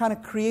 you kind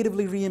of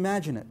creatively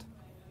reimagine it,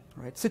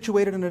 right?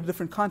 Situate it in a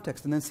different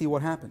context and then see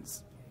what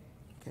happens.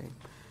 Okay.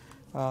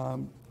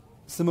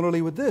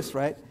 Similarly with this,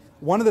 right?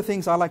 One of the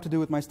things I like to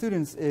do with my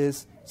students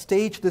is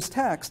stage this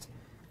text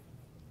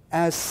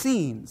as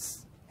scenes.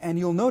 And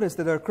you'll notice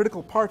that there are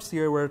critical parts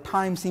here where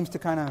time seems to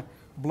kind of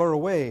blur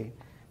away.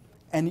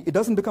 And it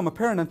doesn't become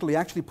apparent until you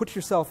actually put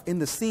yourself in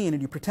the scene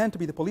and you pretend to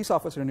be the police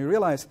officer and you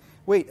realize,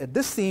 wait, at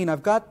this scene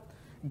I've got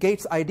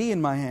Gates' ID in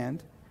my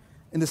hand.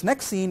 In this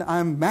next scene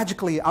I'm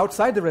magically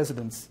outside the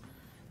residence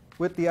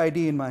with the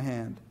ID in my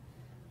hand.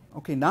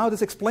 Okay, now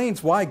this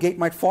explains why Gate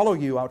might follow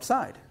you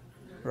outside.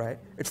 Right?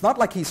 It's not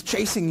like he's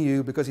chasing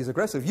you because he's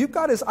aggressive. You've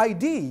got his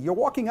ID. You're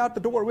walking out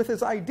the door with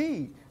his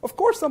ID. Of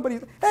course somebody,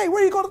 hey,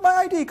 where are you going with my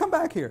ID? Come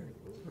back here.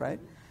 Right?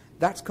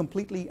 That's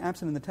completely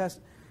absent in the test,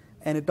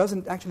 and it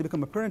doesn't actually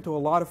become apparent to a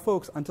lot of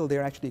folks until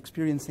they're actually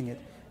experiencing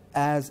it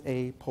as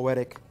a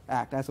poetic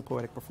act, as a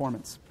poetic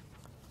performance.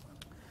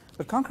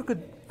 But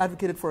Conquergood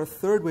advocated for a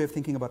third way of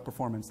thinking about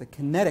performance, the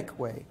kinetic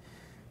way.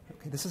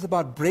 Okay, this is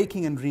about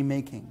breaking and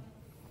remaking.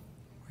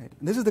 Right?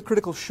 And this is the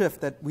critical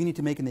shift that we need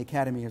to make in the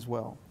academy as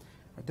well.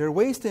 There are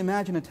ways to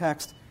imagine a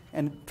text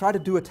and try to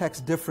do a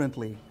text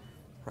differently.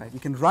 Right?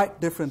 You can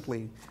write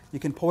differently. You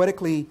can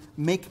poetically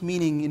make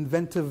meaning in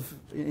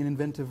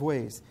inventive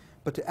ways.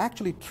 But to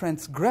actually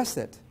transgress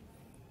it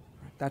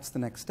That's the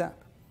next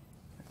step.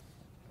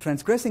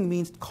 Transgressing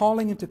means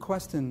calling into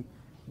question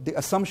the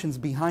assumptions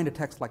behind a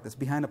text like this,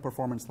 behind a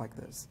performance like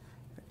this,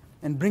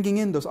 and bringing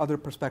in those other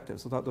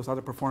perspectives, those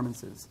other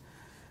performances.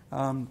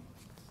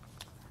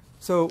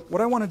 So what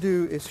I want to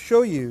do is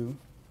show you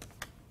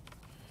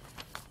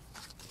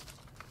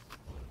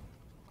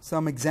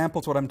some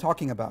examples of what I'm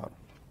talking about.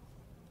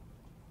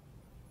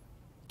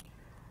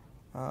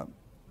 By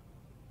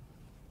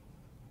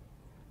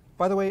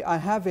the way, I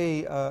have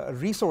a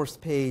resource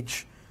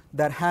page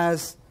that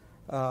has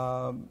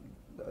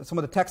some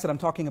of the text that I'm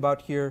talking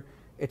about here.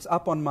 It's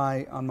up on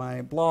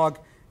my blog,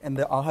 and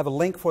I'll have a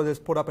link for this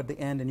put up at the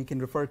end, and you can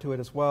refer to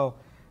it as well.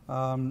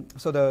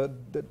 So the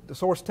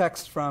source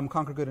text from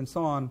Conquer Good and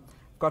so on,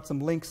 got some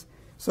links.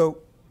 So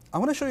I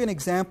want to show you an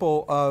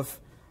example of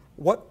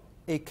what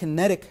a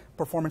kinetic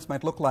performance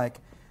might look like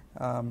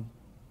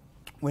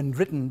when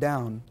written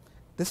down.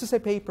 This is a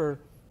paper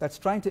that's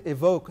trying to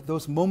evoke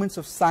those moments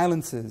of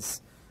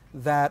silences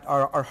that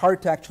are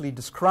hard to actually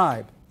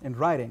describe in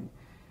writing.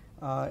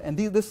 And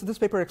this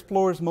paper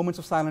explores moments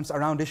of silence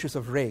around issues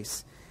of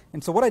race.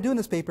 And so what I do in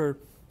this paper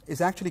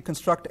is actually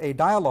construct a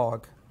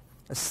dialogue,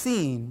 a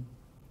scene,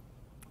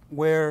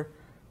 where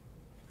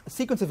a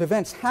sequence of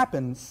events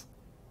happens,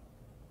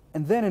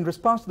 and then in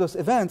response to those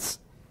events,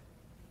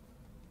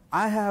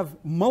 I have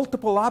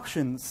multiple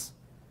options,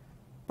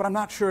 but I'm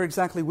not sure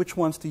exactly which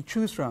ones to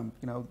choose from.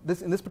 You know,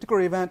 in this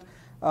particular event,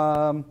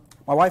 my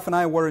wife and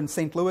I were in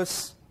St.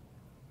 Louis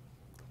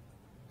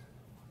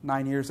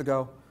 9 years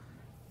ago.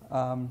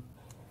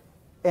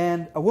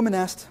 And a woman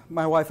asked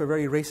my wife a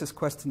very racist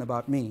question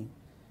about me.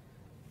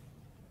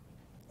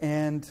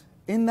 And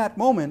in that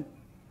moment,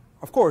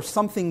 of course,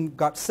 something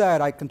got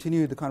said. I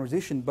continued the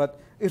conversation, but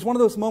it's one of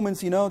those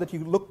moments, you know, that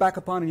you look back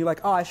upon and you're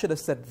like, oh, I should have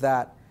said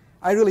that.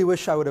 I really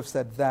wish I would have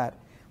said that.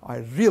 I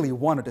really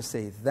wanted to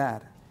say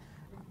that.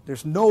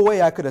 There's no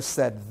way I could have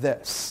said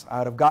this. I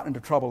would have gotten into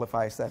trouble if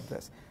I said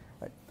this.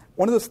 Right?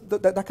 One of those,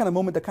 that kind of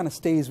moment that kind of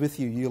stays with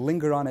you. You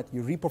linger on it.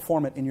 You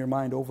re-perform it in your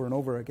mind over and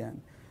over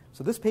again.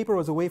 So this paper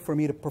was a way for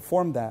me to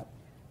perform that,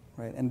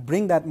 right, and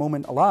bring that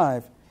moment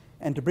alive,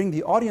 and to bring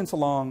the audience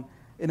along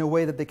in a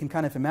way that they can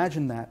kind of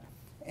imagine that,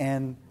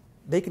 and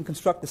they can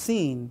construct the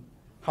scene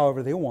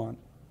however they want.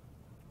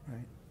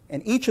 Right?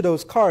 And each of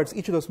those cards,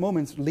 each of those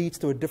moments leads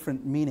to a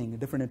different meaning, a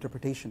different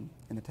interpretation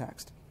in the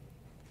text.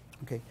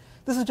 Okay,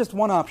 this is just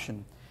one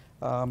option.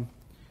 I'm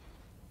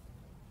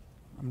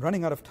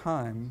running out of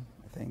time,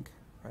 I think,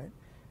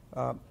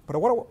 right? But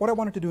what I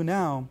wanted to do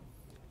now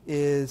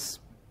is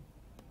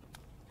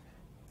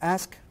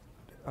ask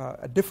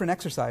a different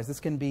exercise. This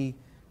can be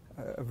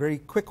a very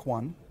quick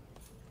one.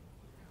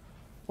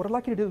 What I'd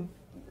like you to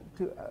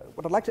do,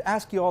 what I'd like to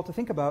ask you all to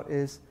think about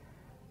is,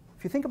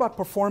 if you think about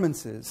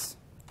performances,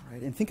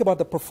 right, and think about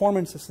the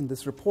performances in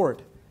this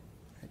report,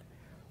 right,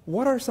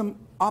 what are some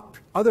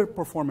other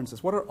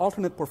performances, what are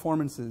alternate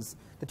performances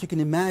that you can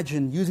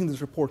imagine using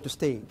this report to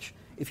stage?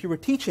 If you were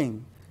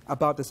teaching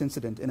about this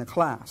incident in a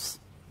class,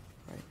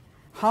 right,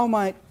 how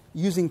might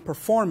using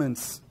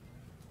performance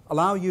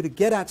allow you to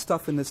get at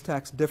stuff in this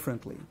text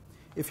differently?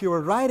 If you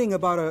were writing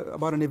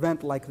about an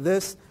event like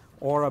this,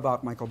 or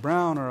about Michael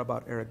Brown, or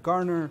about Eric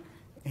Garner,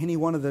 any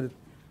one of the,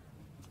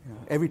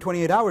 every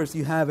 28 hours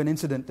you have an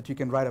incident that you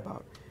can write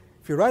about.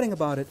 If you're writing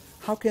about it,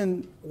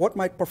 what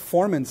might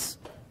performance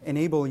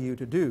enable you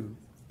to do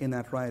in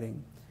that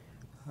writing?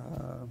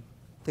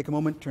 Take a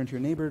moment, turn to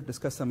your neighbor,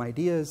 discuss some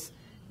ideas,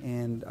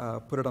 and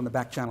put it on the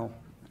back channel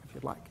if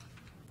you'd like.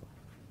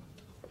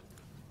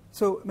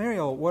 So,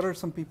 Mariel, what are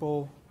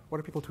people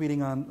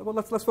tweeting on? Well,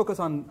 let's focus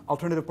on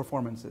alternative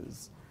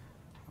performances.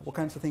 What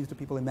kinds of things do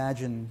people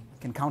imagine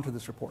can counter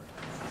this report?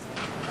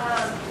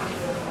 Well,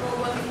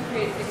 when we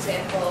created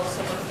examples,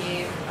 someone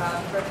gave,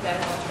 for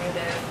an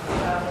alternative,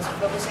 was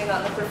focusing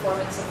on the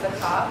performance of the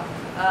cop.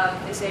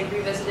 They say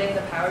revisiting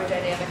the power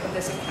dynamic of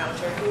this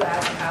encounter. Who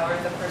has power?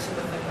 The person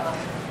with the gun.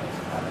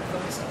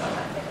 Focusing on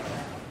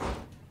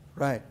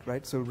that.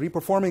 Right. So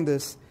reperforming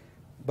this,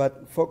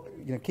 but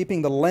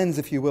keeping the lens,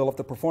 if you will, of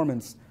the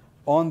performance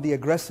on the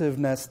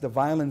aggressiveness, the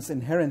violence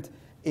inherent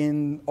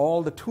in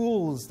all the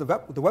tools,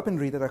 the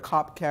weaponry that a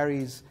cop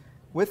carries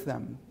with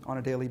them on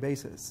a daily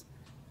basis.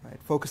 Right?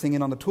 Focusing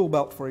in on the tool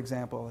belt, for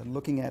example, and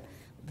looking at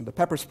the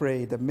pepper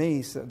spray, the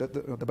mace,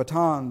 the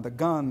baton, the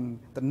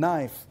gun, the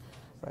knife,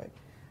 right?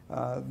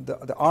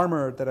 The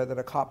armor that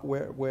a cop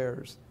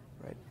wears.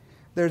 Right?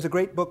 There's a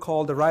great book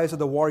called The Rise of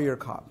the Warrior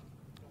Cop,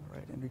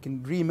 right? And we can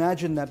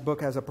reimagine that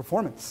book as a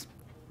performance,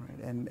 right?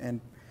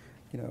 And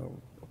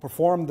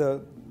perform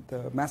the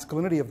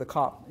masculinity of the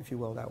cop, if you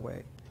will, that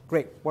way.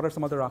 Great. What are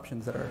some other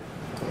options that are?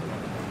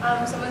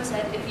 Someone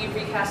said if you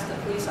recast the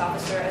police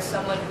officer as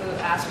someone who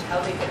asked how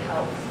they could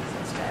help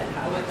instead,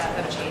 how would that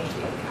have changed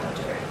the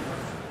encounter?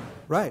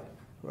 Right.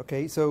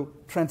 Okay. So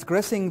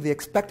transgressing the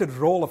expected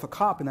role of a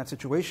cop in that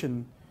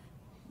situation,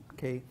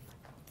 okay,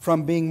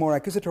 from being more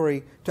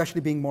accusatory to actually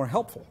being more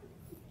helpful.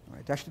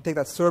 Right. To actually take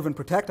that serve and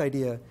protect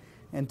idea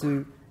and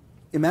to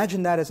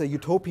imagine that as a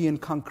utopian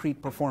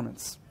concrete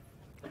performance.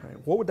 Right.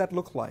 What would that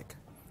look like?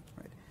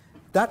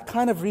 That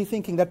kind of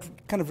rethinking, that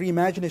kind of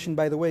reimagination,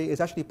 by the way, is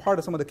actually part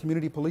of some of the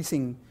community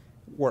policing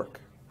work,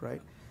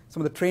 right?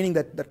 Some of the training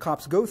that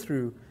cops go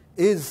through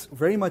is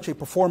very much a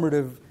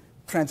performative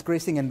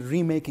transgressing and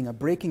remaking, a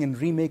breaking and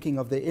remaking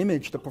of the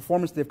image, the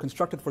performance they've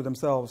constructed for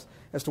themselves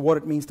as to what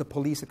it means to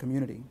police a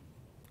community,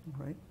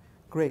 right?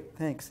 Great,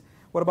 thanks.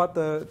 What about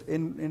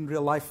in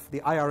real life,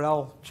 the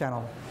IRL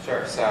channel?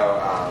 Sure.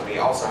 So we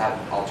also had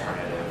an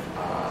alternative,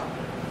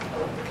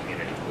 the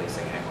community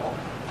policing angle.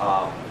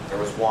 There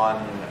was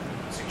one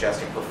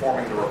suggesting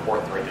performing the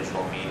report through a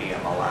digital medium,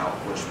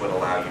 which would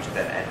allow you to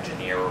then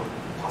engineer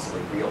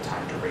possibly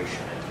real-time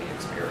duration into the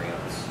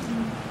experience.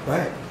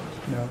 Right.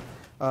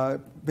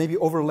 Maybe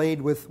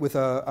overlaid with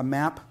a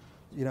map,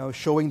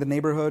 showing the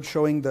neighborhood,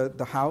 showing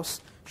the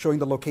house, showing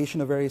the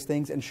location of various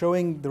things, and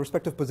showing the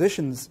respective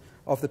positions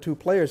of the two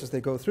players as they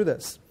go through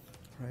this,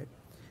 right?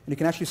 And you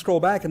can actually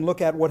scroll back and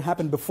look at what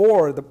happened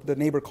before the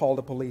neighbor called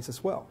the police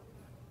as well,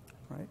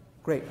 right?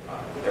 Great.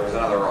 There was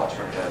another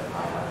alternative,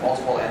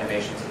 multiple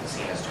animations of the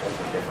scene as told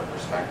from different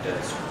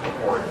perspectives,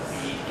 or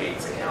the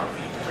Gates account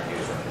being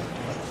produced.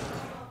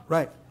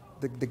 Right.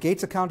 The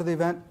Gates account of the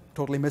event,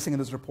 totally missing in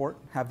this report,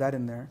 have that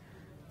in there,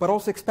 but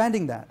also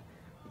expanding that.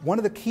 One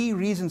of the key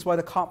reasons why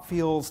the cop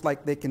feels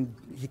like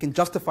he can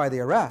justify the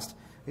arrest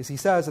is he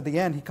says at the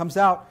end, he comes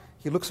out,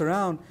 he looks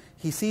around,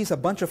 he sees a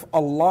bunch of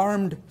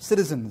alarmed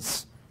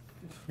citizens,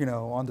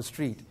 on the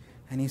street.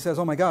 And he says,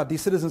 oh my God,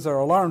 these citizens are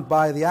alarmed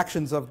by the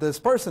actions of this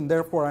person,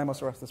 therefore I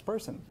must arrest this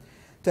person.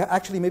 To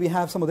actually maybe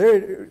have some of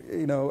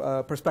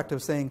their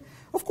perspectives saying,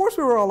 of course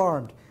we were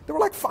alarmed. There were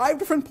like 5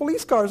 different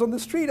police cars on the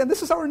street, and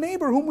this is our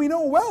neighbor whom we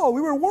know well.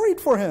 We were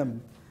worried for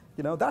him.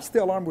 That's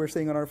the alarm we're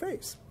seeing on our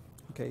face.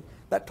 Okay,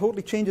 that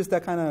totally changes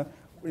that kind of,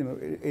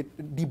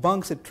 it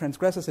debunks, it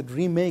transgresses, it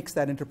remakes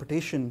that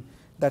interpretation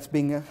that's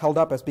being held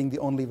up as being the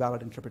only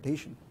valid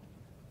interpretation.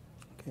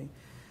 Okay,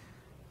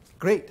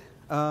 great.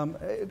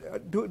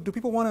 Do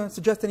people want to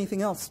suggest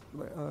anything else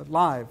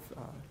live?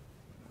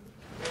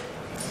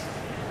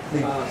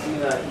 Something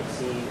that I keep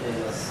seeing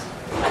is,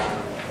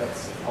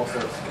 that's also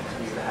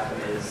continues to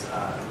happen is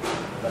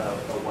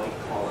the white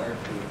collar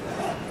who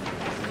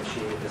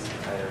initiated this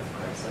entire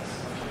crisis.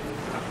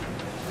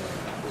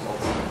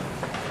 Results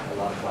in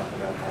a lot of black and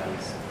brown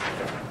bodies.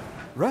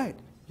 Right.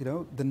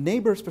 The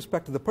neighbor's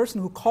perspective, the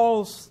person who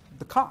calls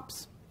the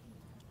cops.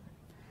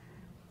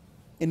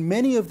 In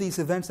many of these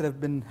events that have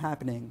been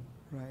happening,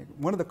 right,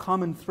 one of the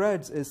common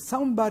threads is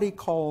somebody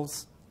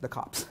calls the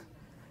cops.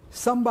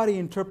 Somebody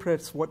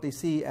interprets what they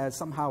see as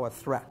somehow a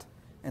threat,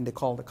 and they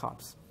call the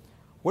cops.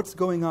 What's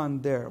going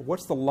on there?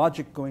 What's the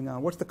logic going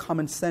on? What's the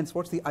common sense?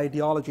 What's the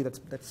ideology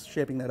that's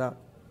shaping that up?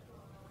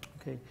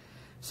 Okay,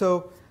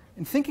 so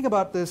in thinking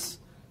about this,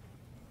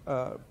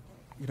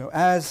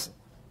 as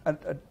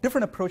a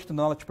different approach to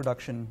knowledge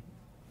production,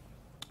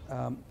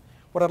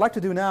 what I'd like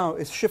to do now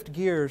is shift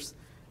gears,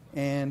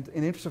 and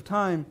in the interest of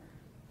time,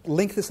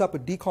 link this up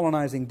with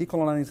decolonizing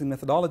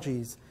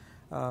methodologies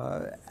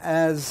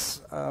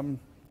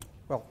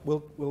well,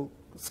 we'll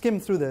skim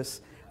through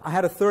this. I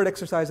had a third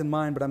exercise in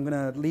mind, but I'm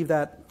going to leave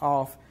that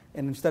off,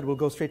 and instead we'll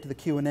go straight to the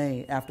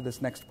Q&A after this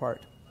next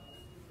part.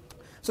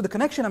 So the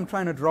connection I'm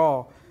trying to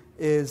draw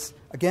is,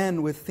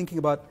 again, with thinking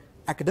about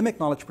academic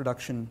knowledge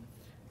production.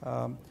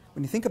 When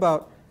you think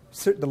about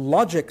the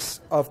logics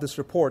of this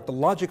report, the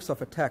logics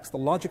of a text, the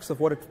logics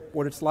of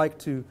what it's like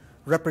to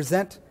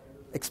represent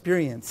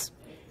experience,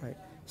 right?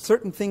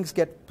 Certain things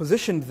get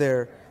positioned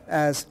there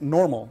as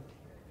normal,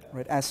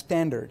 right, as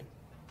standard.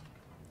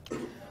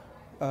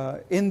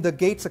 In the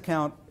Gates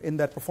account, in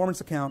that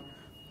performance account,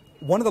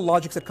 one of the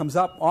logics that comes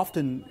up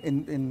often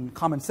in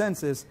common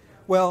sense is,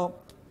 well,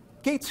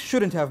 Gates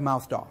shouldn't have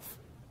mouthed off.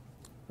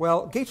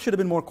 Well, Gates should have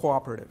been more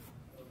cooperative.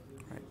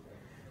 Right?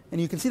 And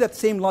you can see that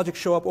same logic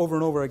show up over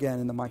and over again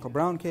in the Michael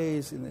Brown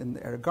case, in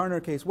the Eric Garner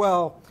case.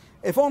 Well,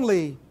 if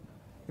only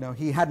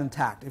he hadn't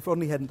attacked, if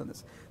only he hadn't done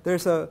this.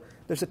 There's a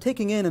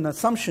taking in an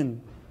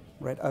assumption,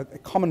 right, a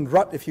common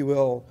rut, if you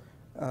will,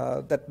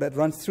 that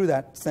runs through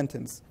that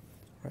sentence.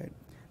 Right,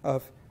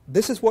 of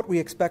this is what we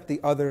expect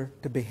the other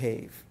to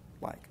behave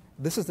like.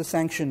 This is the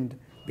sanctioned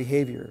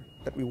behavior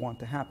that we want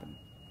to happen.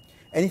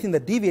 Anything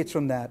that deviates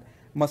from that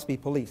must be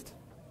policed.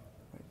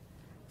 Right.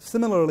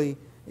 Similarly,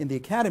 in the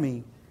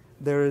academy,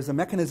 there is a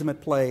mechanism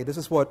at play. This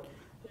is why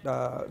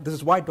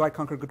Dwight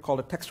Concord called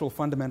it textual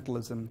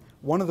fundamentalism.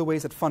 One of the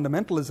ways that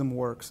fundamentalism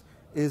works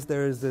is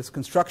there is this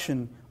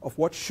construction of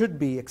what should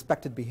be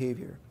expected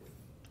behavior.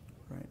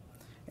 Right,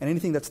 and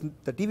anything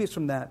that deviates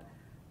from that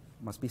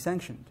must be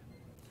sanctioned.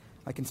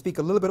 I can speak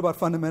a little bit about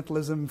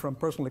fundamentalism from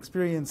personal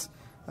experience.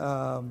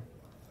 I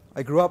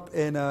grew up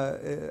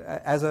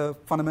as a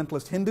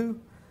fundamentalist Hindu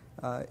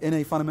in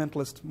a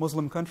fundamentalist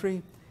Muslim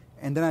country,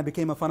 and then I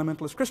became a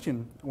fundamentalist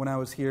Christian when I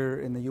was here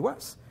in the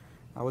U.S.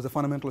 I was a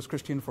fundamentalist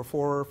Christian for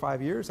 4 or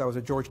 5 years. I was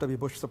a George W.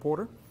 Bush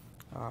supporter.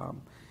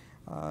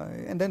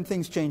 And then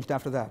things changed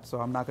after that, so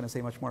I'm not going to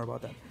say much more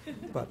about that.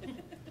 But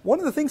one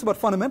of the things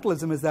about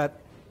fundamentalism is that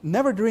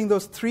never during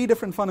those 3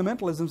 different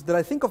fundamentalisms did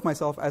I think of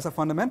myself as a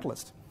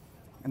fundamentalist.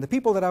 And the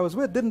people that I was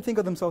with didn't think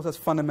of themselves as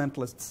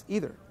fundamentalists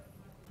either.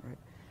 Right?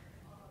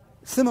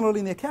 Similarly,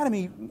 in the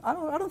academy,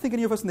 I don't think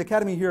any of us in the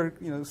academy here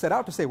set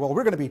out to say, well,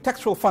 we're going to be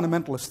textual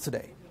fundamentalists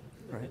today.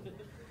 Right?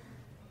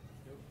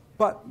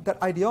 But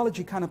that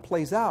ideology kind of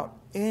plays out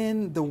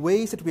in the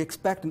ways that we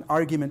expect an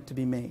argument to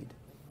be made,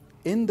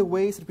 in the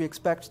ways that we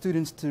expect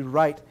students to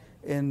write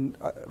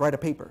a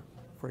paper,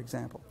 for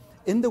example,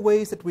 in the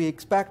ways that we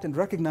expect and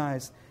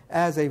recognize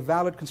as a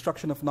valid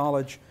construction of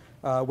knowledge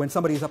when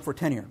somebody is up for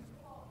tenure.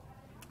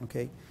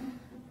 Okay?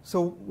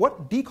 So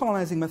what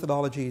decolonizing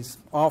methodologies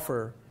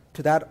offer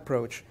to that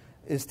approach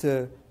is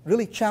to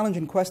really challenge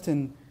and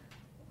question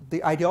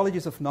the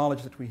ideologies of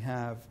knowledge that we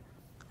have,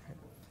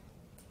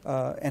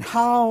 and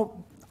how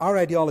our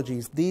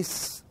ideologies,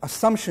 these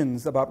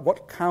assumptions about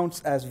what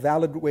counts as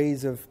valid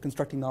ways of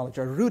constructing knowledge,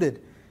 are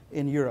rooted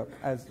in Europe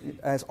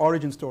as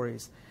origin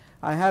stories.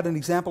 I had an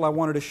example I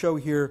wanted to show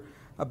here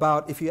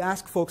about if you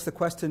ask folks the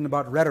question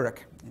about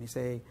rhetoric, and you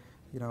say,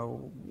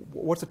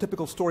 what's a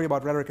typical story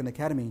about rhetoric in the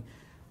academy?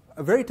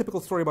 A very typical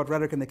story about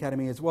rhetoric in the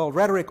academy is, well,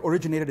 rhetoric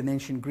originated in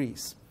ancient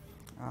Greece.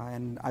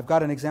 And I've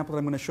got an example that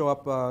I'm going to show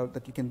up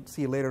that you can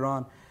see later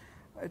on.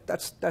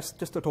 That's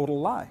just a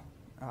total lie.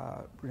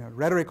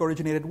 Rhetoric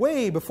originated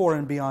way before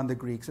and beyond the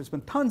Greeks. There's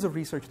been tons of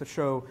research that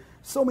show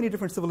so many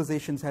different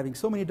civilizations having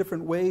so many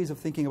different ways of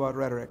thinking about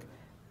rhetoric.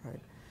 Right?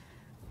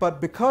 But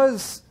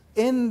because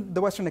in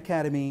the Western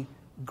Academy,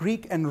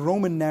 Greek and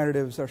Roman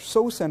narratives are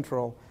so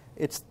central,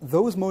 it's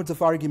those modes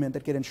of argument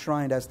that get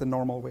enshrined as the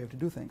normal way to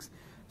do things.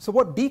 So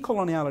what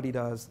decoloniality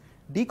does,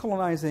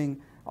 decolonizing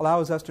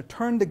allows us to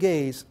turn the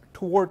gaze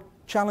toward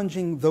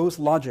challenging those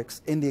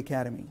logics in the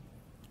academy.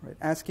 Right?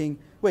 Asking,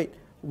 wait,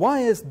 why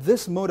is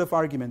this mode of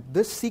argument,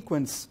 this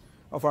sequence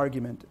of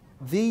argument,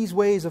 these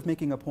ways of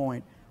making a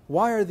point,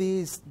 why are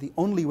these the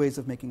only ways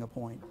of making a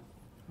point?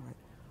 Right?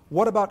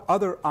 What about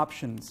other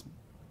options?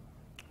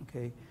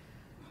 Okay.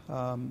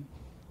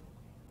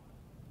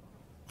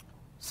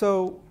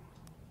 So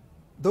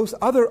those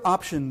other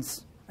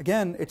options,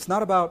 again, it's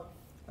not about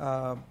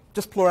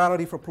just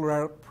plurality for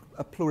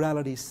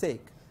plurality's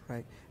sake.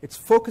 Right? It's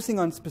focusing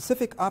on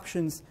specific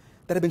options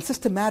that have been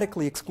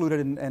systematically excluded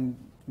and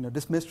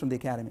dismissed from the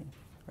academy.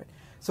 Right?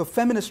 So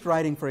feminist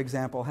writing, for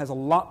example, has a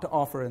lot to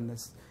offer in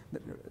this. A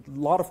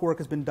lot of work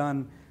has been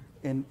done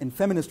in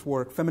feminist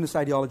work, feminist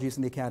ideologies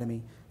in the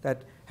academy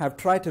that have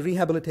tried to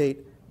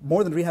rehabilitate,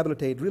 more than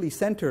rehabilitate, really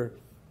center,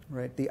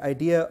 right, the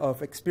idea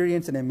of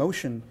experience and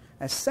emotion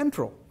as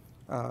central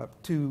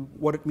to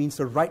what it means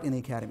to write in the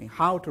academy,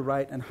 how to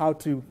write and how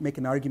to make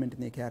an argument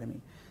in the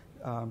academy.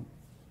 I'll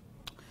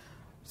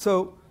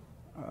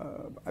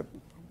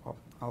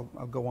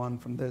go on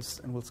from this,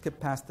 and we'll skip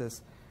past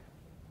this.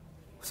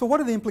 So what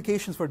are the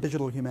implications for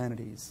digital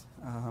humanities?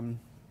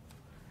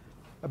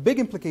 A big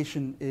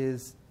implication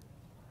is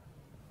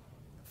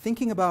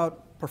thinking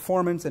about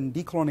performance and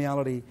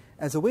decoloniality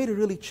as a way to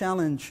really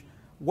challenge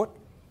what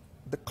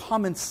the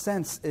common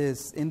sense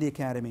is in the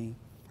academy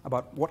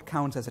about what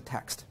counts as a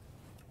text.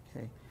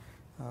 Okay?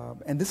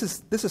 And this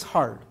is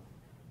hard,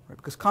 right?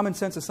 Because common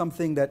sense is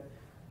something that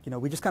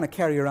we just kind of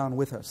carry around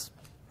with us.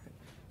 Right?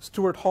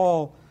 Stuart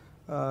Hall,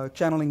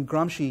 channeling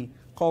Gramsci,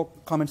 called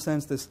common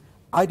sense this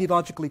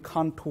ideologically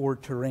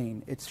contoured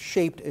terrain. It's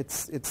shaped.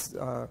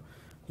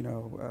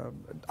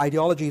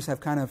 Ideologies have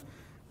kind of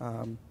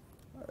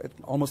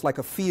almost like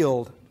a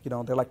field.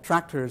 They're like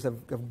tractors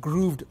have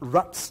grooved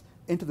ruts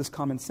into this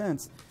common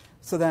sense,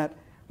 so that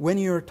when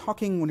you're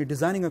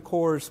designing a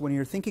course, when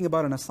you're thinking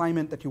about an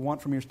assignment that you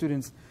want from your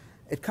students,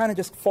 it kind of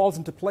just falls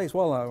into place.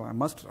 Well, I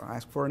must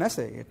ask for an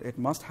essay. It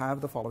must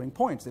have the following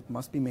points. It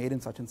must be made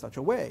in such and such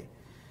a way.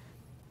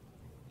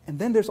 And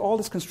then there's all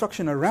this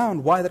construction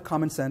around why that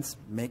common sense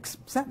makes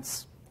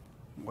sense.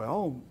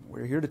 Well,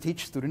 we're here to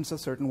teach students a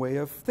certain way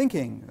of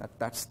thinking.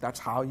 That's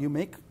how you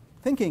make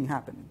thinking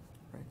happen.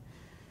 Right?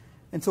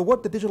 And so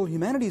what the digital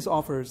humanities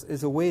offers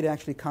is a way to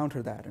actually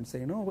counter that and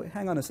say, no,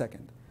 hang on a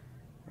second.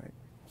 Right?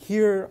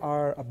 Here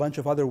are a bunch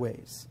of other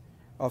ways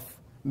of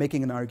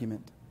making an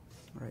argument.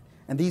 Right?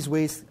 And these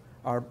ways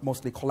are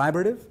mostly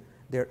collaborative,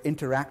 they're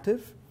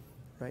interactive,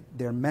 right?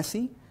 They're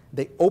messy,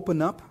 they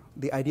open up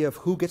the idea of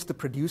who gets to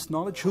produce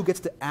knowledge, who gets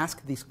to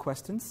ask these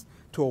questions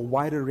to a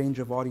wider range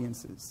of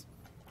audiences.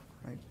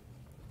 Right?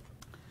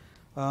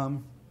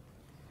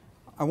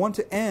 I want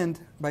to end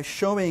by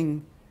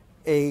showing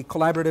a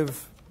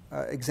collaborative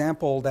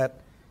example that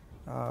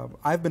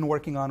I've been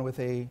working on with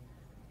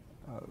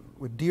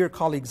dear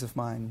colleagues of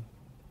mine.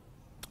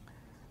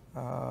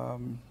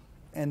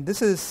 And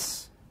this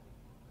is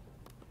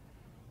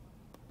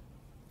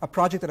a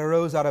project that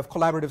arose out of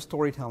collaborative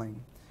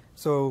storytelling.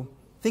 So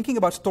thinking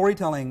about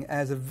storytelling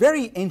as a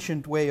very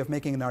ancient way of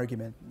making an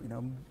argument,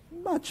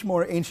 much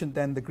more ancient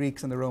than the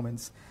Greeks and the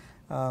Romans.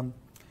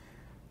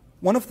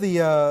 One of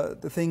the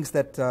things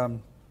that I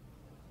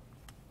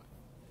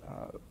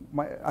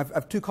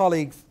have two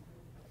colleagues.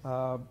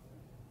 There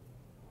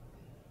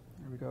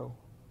we go.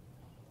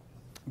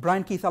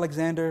 Brian Keith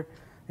Alexander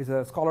is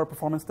a scholar of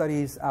performance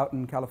studies out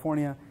in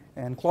California,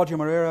 and Claudio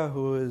Moreira,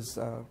 who is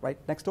right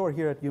next door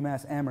here at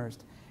UMass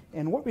Amherst.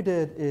 And what we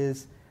did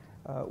is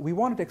we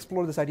wanted to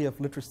explore this idea of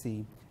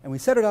literacy And we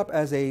set it up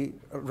as a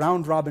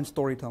round-robin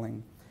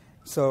storytelling.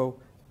 So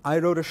I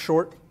wrote a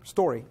short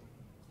story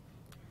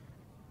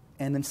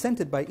and then sent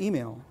it by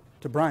email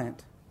to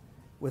Bryant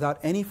without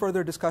any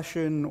further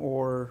discussion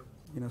or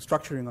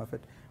structuring of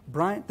it.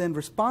 Bryant then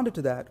responded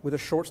to that with a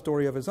short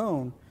story of his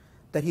own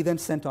that he then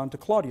sent on to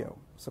Claudio.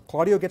 So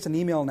Claudio gets an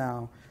email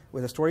now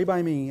with a story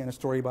by me and a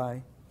story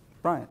by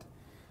Bryant.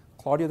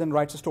 Claudio then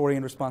writes a story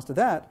in response to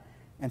that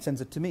and sends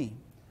it to me.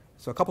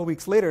 So a couple of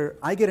weeks later,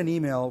 I get an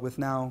email with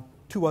now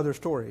 2 other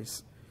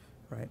stories,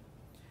 right?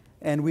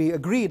 And we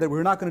agreed that we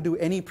were not going to do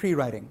any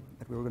pre-writing,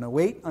 that we were going to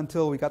wait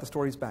until we got the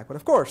stories back. But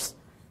of course,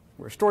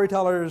 we're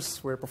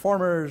storytellers, we're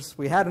performers,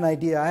 we had an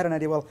idea, I had an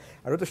idea, well,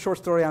 I wrote a short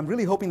story, I'm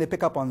really hoping they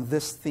pick up on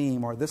this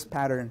theme or this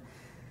pattern.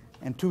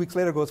 And 2 weeks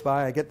later goes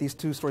by, I get these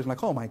 2 stories, I'm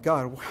like, oh my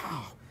God,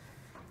 wow.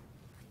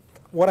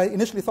 What I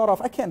initially thought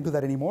of, I can't do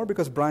that anymore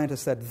because Bryant has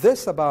said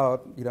this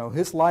about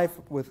his life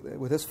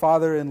with his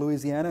father in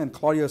Louisiana, and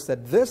Claudio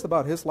said this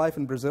about his life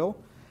in Brazil,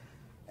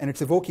 and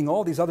it's evoking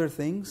all these other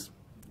things,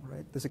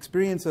 right? This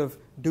experience of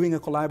doing a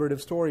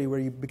collaborative story where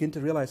you begin to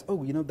realize,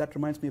 oh, that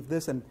reminds me of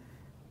this, and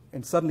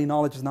suddenly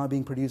knowledge is now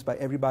being produced by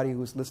everybody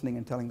who's listening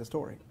and telling the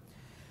story.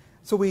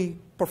 So we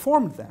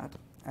performed that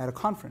at a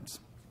conference,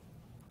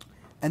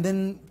 and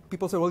then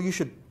people said, well, you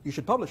should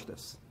publish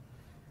this.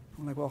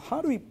 I'm like, well,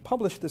 how do we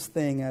publish this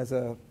thing as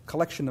a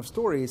collection of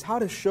stories? How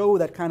to show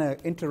that kind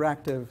of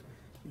interactive,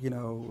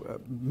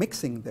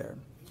 mixing there?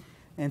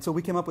 And so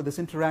we came up with this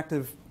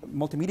interactive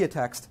multimedia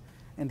text.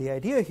 And the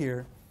idea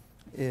here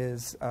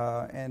is,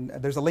 and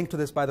there's a link to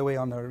this, by the way,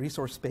 on the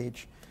resource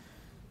page,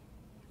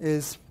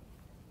 is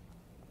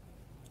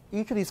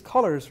each of these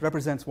colors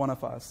represents one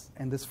of us.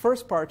 And this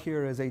first part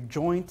here is a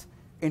joint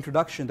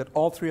introduction that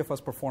all 3 of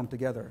us perform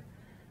together.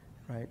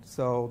 Right.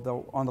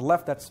 So on the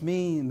left, that's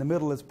me. In the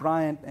middle is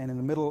Bryant, and in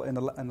the middle,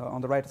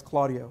 on the right is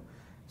Claudio.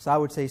 So I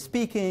would say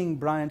speaking.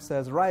 Bryant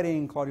says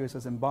writing. Claudio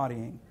says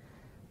embodying,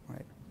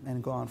 right,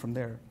 and go on from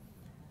there.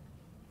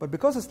 But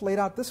because it's laid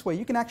out this way,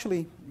 you can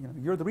actually,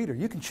 you're the reader.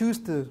 You can choose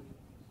to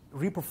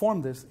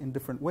reperform this in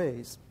different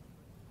ways.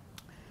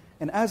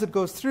 And as it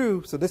goes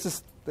through, so this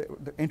is the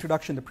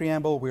introduction, the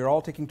preamble. We're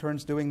all taking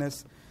turns doing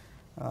this,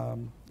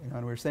 and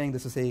we're saying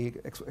this is a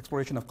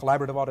exploration of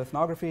collaborative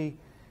autoethnography.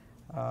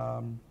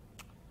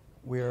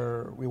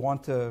 We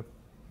want to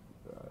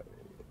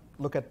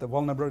look at the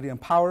vulnerability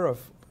and power of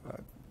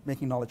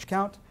making knowledge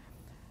count.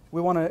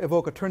 We want to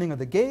evoke a turning of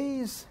the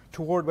gaze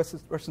toward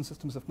Western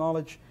systems of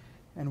knowledge.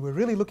 And we're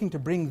really looking to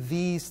bring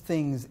these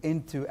things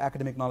into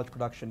academic knowledge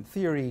production: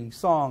 theory,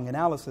 song,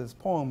 analysis,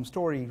 poem,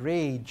 story,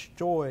 rage,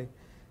 joy,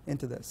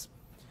 into this.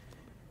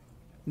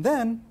 And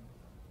then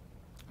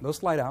those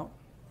slide out.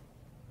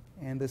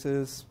 And this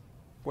is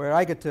where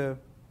I get to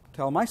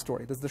tell my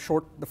story. This is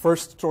the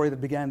first story that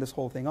began this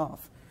whole thing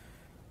off.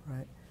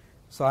 Right?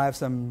 So I have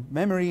some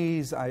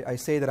memories. I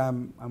say that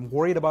I'm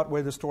worried about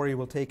where the story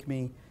will take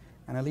me,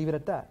 and I leave it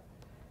at that.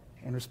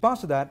 In response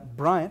to that,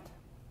 Bryant,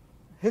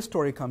 his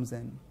story comes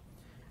in.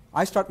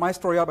 I start my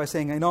story out by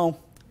saying,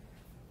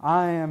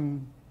 I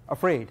am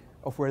afraid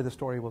of where the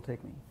story will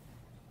take me.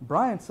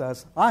 Bryant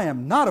says, I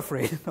am not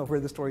afraid of where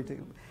the story takes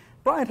me.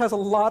 Bryant has a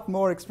lot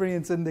more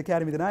experience in the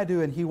academy than I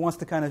do, and he wants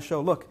to kind of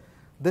show, look,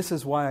 this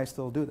is why I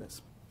still do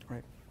this.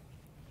 Right?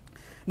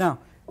 Now,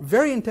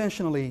 very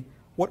intentionally,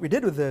 what we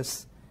did with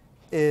this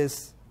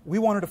is we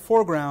wanted to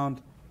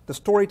foreground the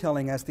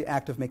storytelling as the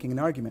act of making an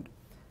argument.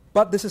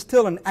 But this is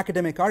still an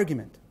academic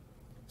argument.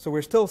 So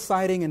we're still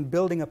citing and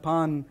building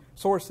upon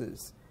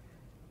sources.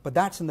 But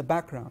that's in the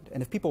background.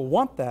 And if people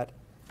want that,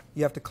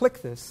 you have to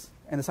click this,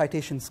 and the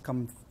citations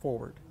come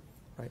forward.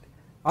 Right?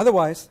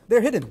 Otherwise,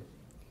 they're hidden.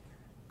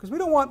 Because we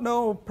don't want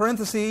no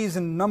parentheses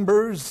and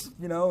numbers,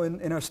 in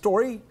our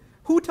story.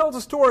 Who tells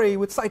a story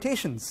with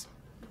citations?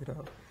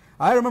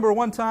 I remember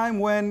one time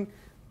when,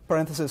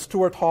 parenthesis,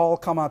 Stuart Hall,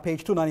 comma,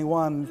 page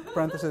 291,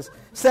 parenthesis,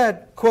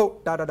 said,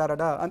 quote, da, da, da, da,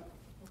 da. And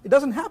it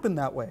doesn't happen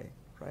that way,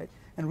 right?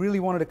 And really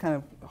wanted to kind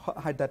of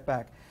hide that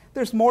back.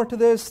 There's more to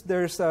this.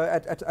 There's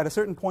at a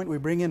certain point, we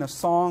bring in a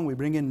song, we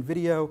bring in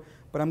video,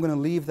 but I'm going to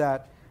leave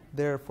that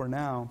there for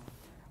now.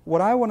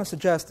 What I want to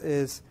suggest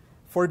is,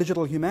 for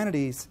digital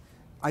humanities,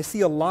 I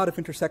see a lot of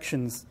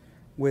intersections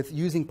with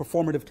using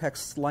performative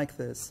texts like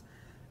this.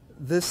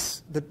 The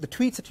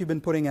tweets that you've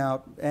been putting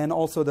out, and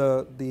also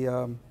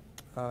the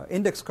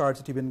index cards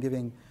that you've been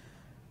giving,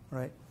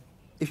 right?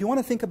 If you want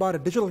to think about a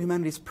digital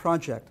humanities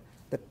project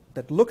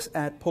that looks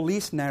at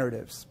police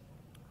narratives,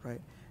 right,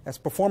 as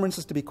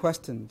performances to be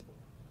questioned,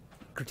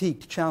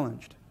 critiqued,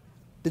 challenged,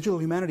 digital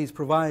humanities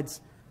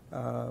provides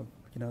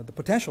the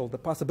potential, the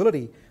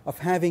possibility of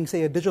having,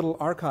 say, a digital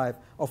archive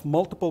of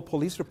multiple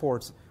police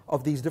reports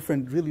of these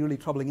different really, really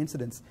troubling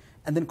incidents,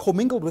 and then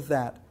commingled with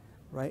that,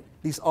 right,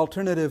 these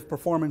alternative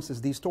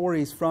performances, these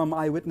stories from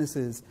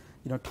eyewitnesses,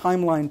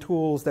 timeline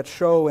tools that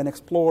show and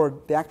explore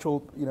the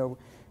actual,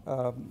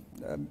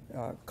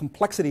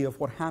 complexity of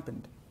what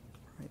happened.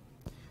 Right?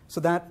 So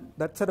that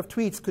set of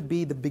tweets could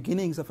be the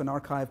beginnings of an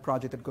archive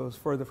project that goes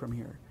further from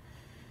here.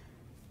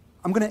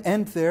 I'm going to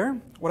end there.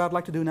 What I'd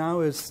like to do now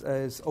is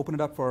open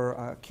it up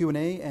for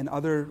Q&A and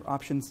other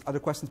options, other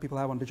questions people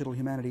have on digital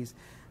humanities.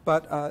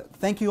 But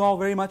thank you all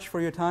very much for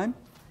your time,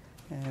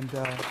 and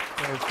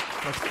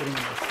let's get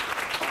into this.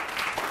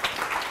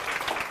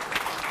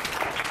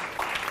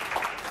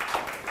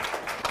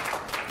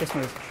 Yes,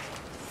 Marissa.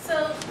 So,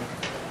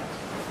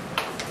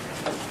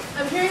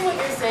 I'm hearing what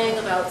you're saying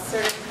about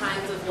certain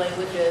kinds of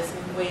languages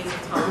and ways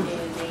of talking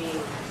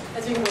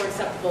as being more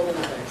acceptable than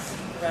others,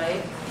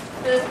 right?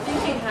 And I'm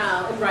thinking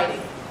how, and writing,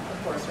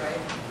 of course, right?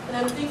 And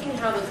I'm thinking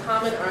how the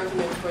common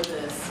argument for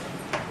this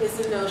is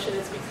the notion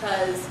it's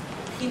because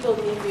people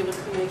need to be able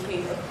to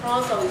communicate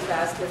across all these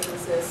vast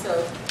differences,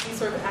 so these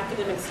sort of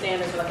academic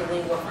standards are like a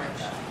lingua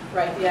franca,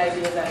 right? The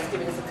idea that it's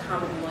giving us a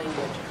common language,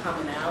 a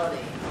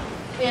commonality.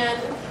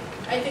 And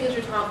I think as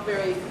your talk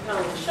very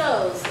compellingly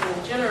shows, and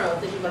in general,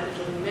 thinking about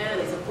digital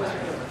humanities, of course we're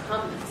going to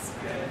overcome this.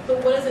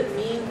 But what does it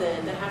mean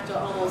then to have to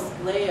almost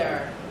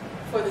layer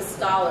for the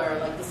scholar,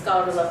 like the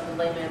scholar level, the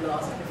layman, but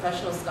also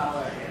professional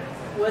scholar,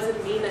 what does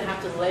it mean to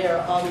have to layer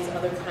all these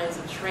other kinds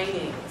of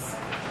trainings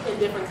and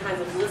different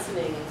kinds of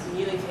listening and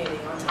communicating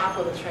on top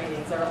of the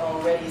trainings that are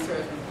already sort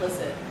of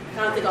implicit, I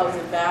don't think always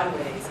in bad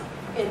ways,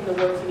 in the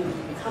work you need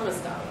to become a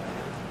scholar?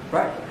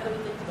 Right. How do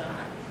we think about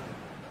that?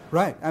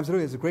 Right,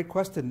 absolutely. It's a great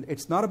question.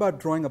 It's not about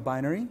drawing a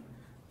binary,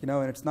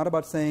 and it's not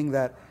about saying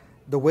that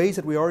the ways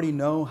that we already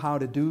know how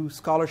to do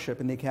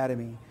scholarship in the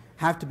academy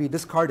have to be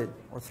discarded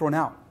or thrown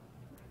out,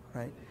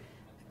 right?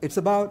 It's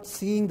about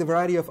seeing the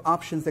variety of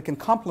options that can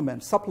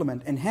complement,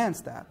 supplement,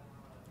 enhance that,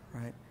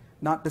 right?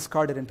 Not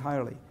discard it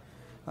entirely.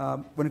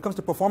 When it comes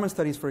to performance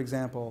studies, for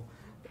example,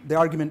 the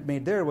argument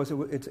made there was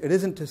it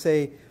isn't to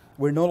say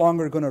we're no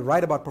longer going to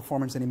write about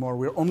performance anymore.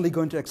 We're only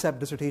going to accept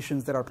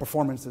dissertations that are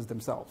performances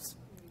themselves,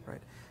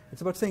 right?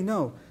 It's about saying,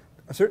 no,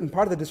 a certain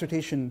part of the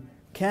dissertation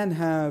can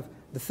have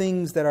the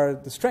things that are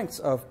the strengths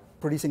of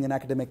producing an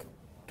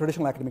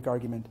traditional academic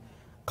argument,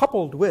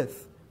 coupled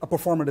with a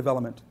performative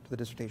element to the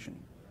dissertation,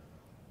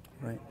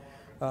 right?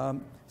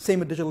 Same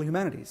with digital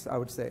humanities, I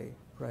would say,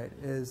 right?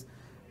 Is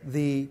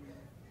the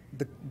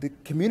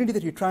community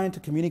that you're trying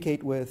to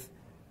communicate with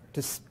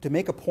to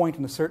make a point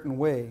in a certain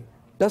way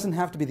doesn't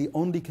have to be the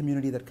only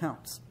community that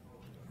counts,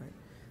 right?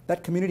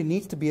 That community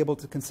needs to be able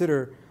to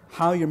consider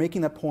how you're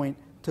making that point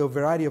to a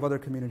variety of other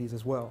communities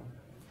as well.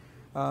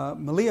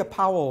 Malia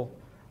Powell,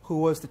 who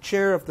was the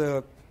chair of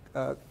the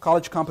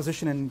College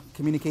Composition and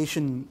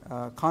Communication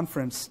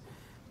Conference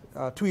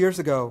 2 years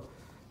ago,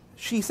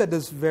 she said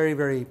this very,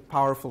 very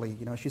powerfully.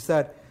 She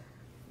said,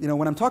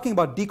 when I'm talking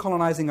about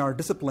decolonizing our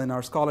discipline,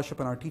 our scholarship,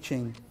 and our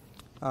teaching,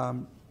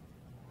 I'm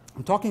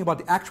talking about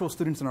the actual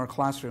students in our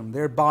classroom,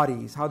 their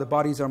bodies, how the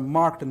bodies are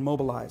marked and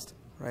mobilized,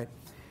 right?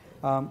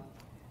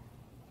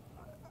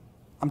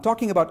 I'm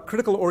talking about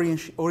critical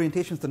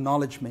orientations to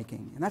knowledge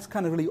making, and that's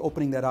kind of really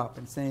opening that up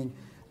and saying,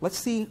 let's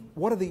see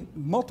what are the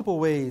multiple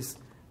ways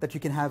that you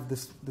can have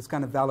this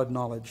kind of valid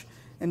knowledge.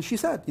 And she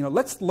said,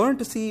 let's learn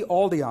to see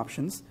all the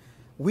options.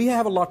 We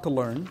have a lot to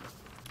learn.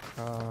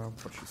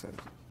 What she said.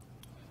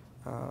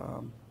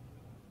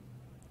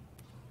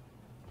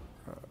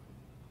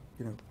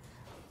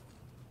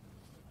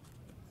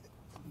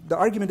 The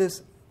argument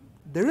is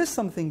there is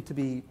something to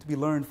be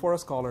learned for a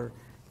scholar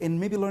in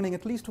maybe learning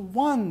at least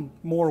one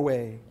more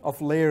way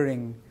of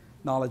layering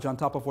knowledge on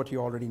top of what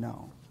you already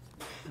know.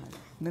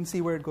 And then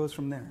see where it goes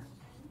from there.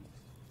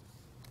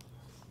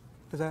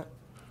 Does that?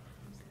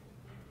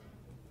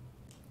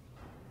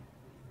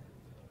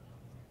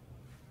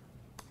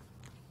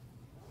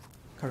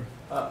 Kari.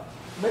 I'm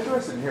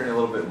interested in hearing a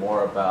little bit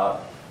more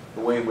about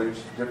the way in which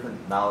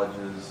different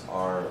knowledges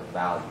are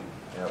valued,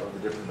 the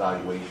different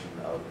valuation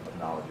of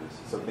knowledges.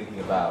 So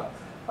thinking about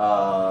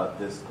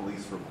this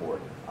police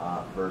report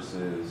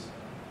versus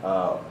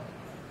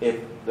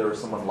if there was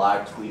someone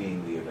live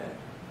tweeting the event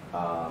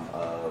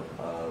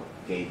of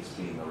Gates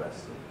being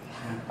arrested.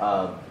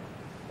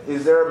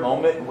 Is there a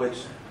moment in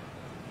which,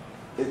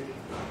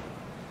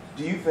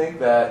 do you think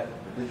that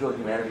digital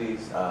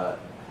humanities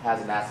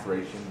has an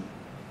aspiration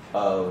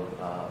of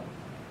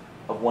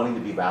wanting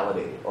to be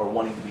validated or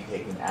wanting to be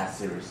taken as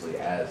seriously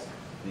as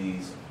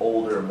these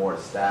older, more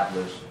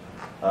established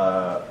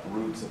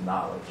roots of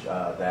knowledge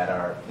that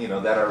are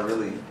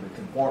really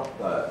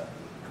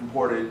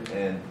comported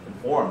and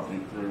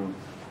informed through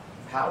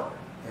power?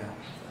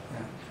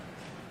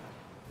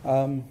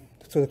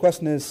 So the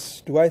question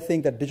is, do I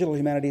think that digital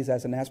humanities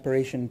has an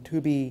aspiration to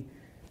be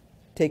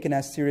taken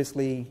as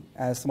seriously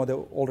as some of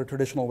the older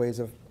traditional ways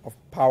of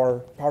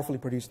powerfully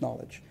produced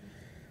knowledge?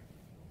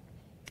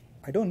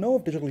 I don't know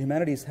if digital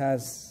humanities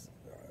has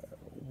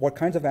what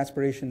kinds of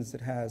aspirations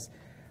it has.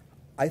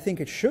 I think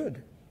it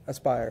should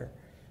aspire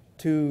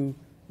to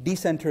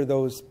decenter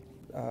those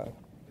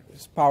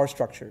power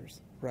structures,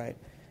 right,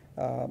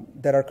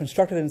 that are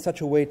constructed in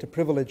such a way to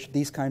privilege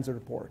these kinds of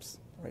reports,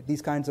 right,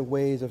 these kinds of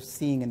ways of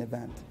seeing an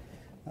event.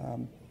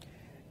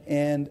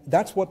 And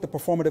that's what the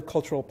performative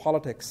cultural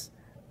politics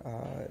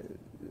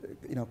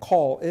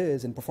call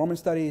is in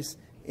performance studies,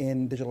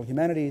 in digital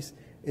humanities.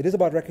 It is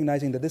about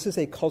recognizing that this is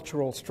a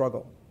cultural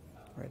struggle.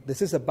 Right?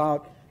 This is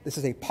about This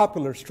is a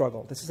popular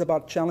struggle. This is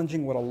about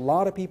challenging what a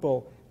lot of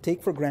people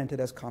take for granted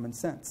as common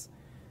sense.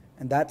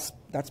 And that's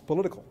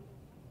political,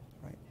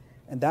 right?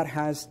 And that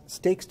has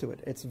stakes to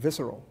it. It's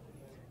visceral.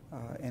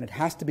 And it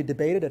has to be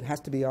debated, it has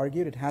to be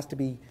argued, it has to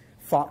be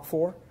fought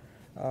for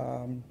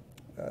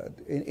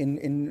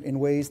in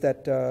ways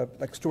that,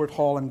 like Stuart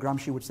Hall and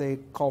Gramsci would say,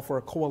 call for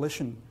a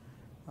coalition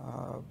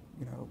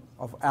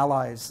of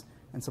allies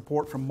and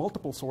support from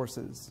multiple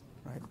sources,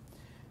 right?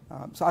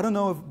 So I don't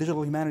know if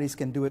digital humanities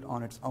can do it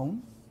on its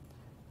own,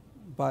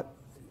 but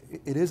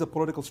it is a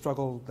political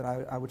struggle that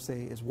I would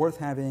say is worth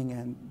having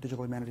and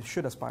digital humanities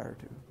should aspire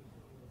to.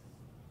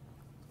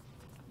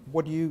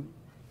 What do you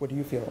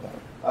feel about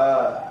it?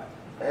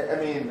 I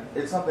mean,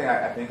 it's something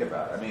I think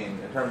about. I mean,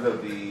 in terms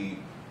of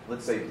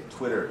let's say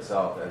Twitter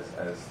itself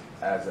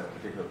as a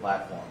particular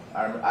platform.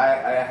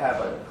 I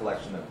have a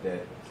collection of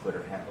dead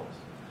Twitter handles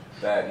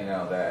that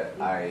that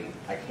I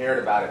cared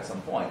about at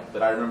some point.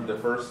 But I remember the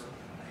first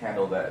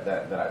handle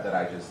that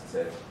I just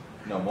said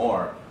no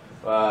more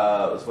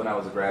was when I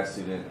was a grad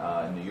student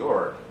in New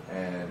York,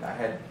 and I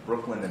had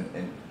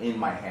Brooklyn in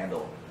my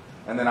handle,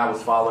 and then I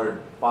was followed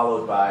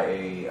by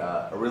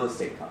a real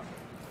estate company.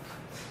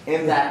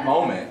 In that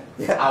moment,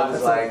 I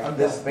was like,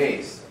 this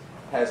space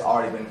has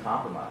already been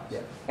compromised.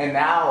 Yeah. And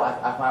now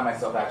I find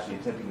myself actually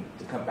attempting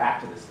to come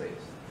back to this space.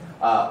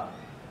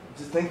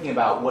 Just thinking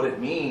about what it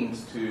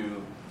means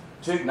to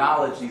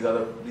acknowledge these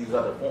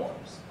other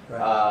forms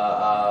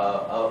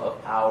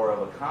of power,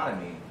 of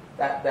economy,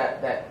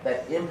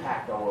 that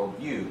impact our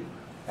worldview.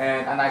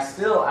 And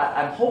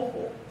I'm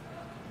hopeful,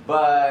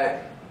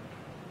 but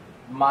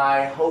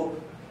my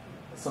hope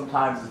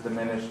sometimes is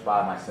diminished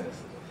by my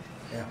cynicism.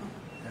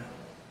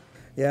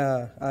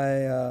 Yeah,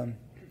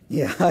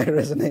 I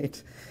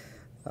resonate.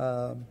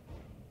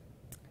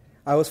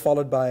 I was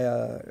followed by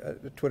a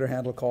Twitter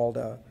handle called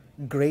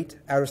Great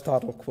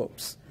Aristotle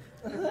Quotes.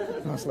 I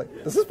was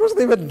like, does this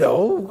person even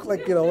know,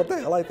 what the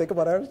hell I think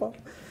about Aristotle?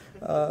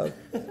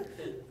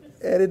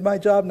 And in my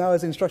job now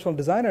as an instructional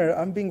designer,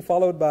 I'm being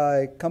followed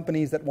by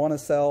companies that want to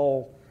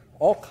sell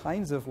all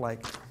kinds of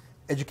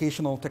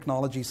educational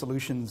technology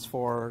solutions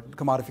for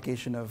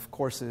commodification of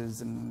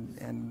courses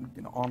and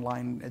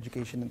online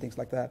education and things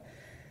like that.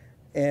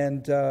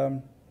 And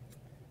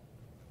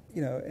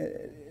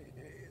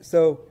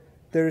so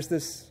there's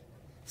this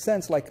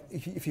sense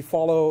if you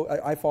follow,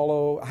 I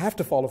have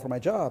to follow for my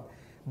job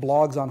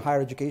blogs on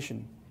higher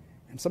education,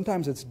 and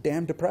sometimes it's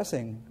damn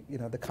depressing.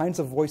 The kinds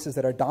of voices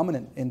that are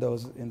dominant in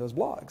those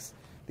blogs.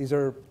 These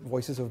are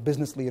voices of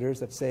business leaders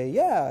that say,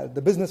 yeah,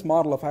 the business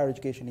model of higher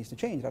education needs to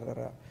change.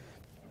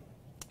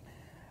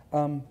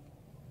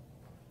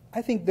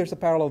 I think there's a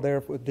parallel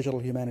there with digital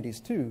humanities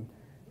too,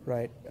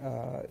 right?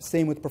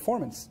 Same with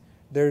performance.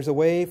 There's a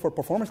way for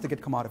performance to get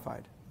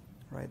commodified,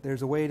 right?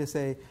 There's a way to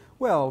say,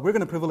 well, we're going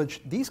to privilege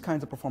these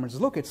kinds of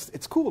performances. Look,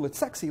 it's cool, it's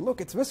sexy, look,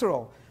 it's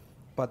visceral.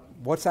 But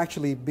what's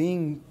actually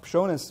being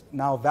shown as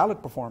now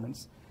valid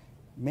performance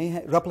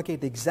may replicate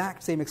the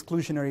exact same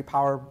exclusionary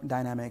power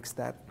dynamics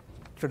that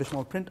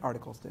traditional print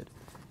articles did.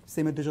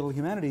 Same with digital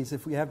humanities.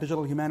 If we have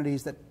digital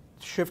humanities that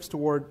shifts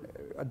toward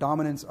a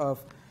dominance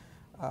of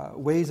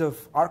ways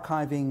of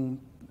archiving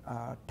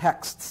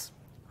texts,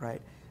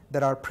 right,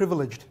 that are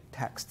privileged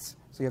texts.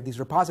 So you have these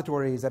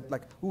repositories that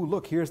ooh,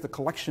 look, here's the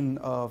collection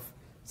of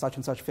such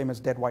and such famous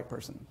dead white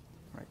person,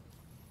 right?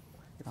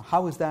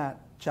 How is that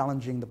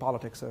challenging the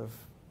politics of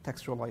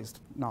textualized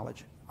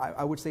knowledge?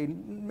 I would say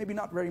maybe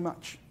not very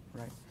much,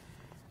 right?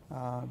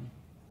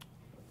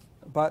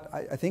 But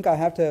I think I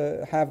have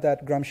to have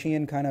that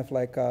Gramscian kind of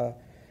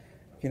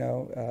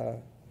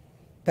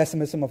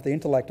pessimism of the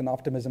intellect and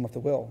optimism of the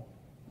will.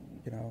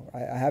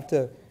 I have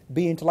to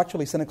be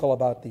intellectually cynical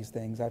about these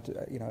things. I have to,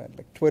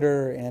 like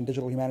Twitter and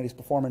digital humanities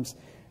performance,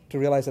 to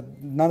realize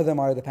that none of them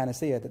are the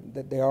panacea,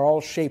 that they are all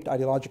shaped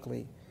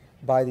ideologically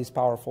by these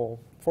powerful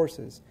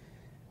forces.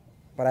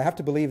 But I have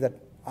to believe that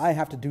I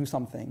have to do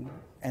something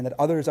and that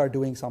others are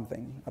doing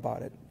something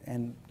about it,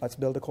 and let's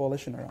build a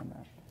coalition around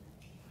that.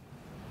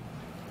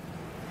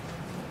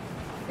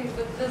 I think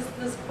that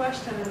this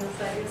question and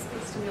this idea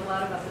speaks to me a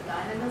lot about the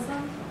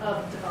dynamism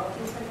of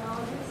developing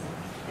technologies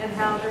and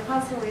how it's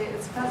constantly in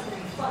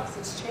flux,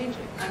 it's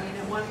changing. I mean,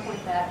 at one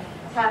point that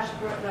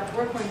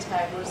Brooklyn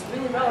tag was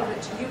really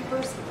relevant to you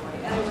personally,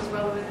 and it was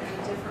relevant in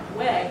a different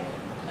way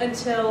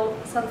until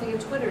something in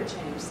Twitter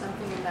changed,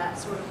 something in that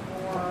sort of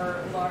more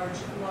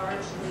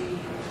largely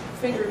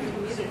fingered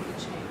community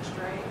changed,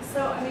 right?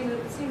 So, I mean,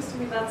 it seems to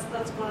me that's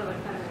one of the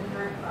kind of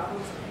inherent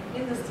problems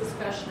in this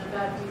discussion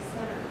about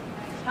decentering.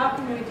 How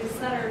can we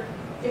decenter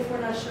if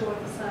we're not sure what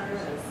the center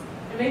is?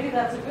 And maybe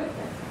that's a good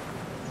thing.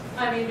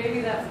 I mean,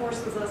 maybe that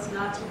forces us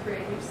not to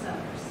create new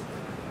centers.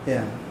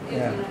 Yeah. In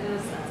a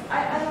sense.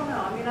 I don't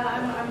know. I mean,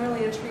 I'm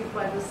really intrigued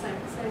by this same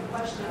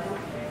question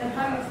and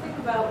how you think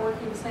about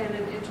working, say, in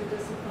an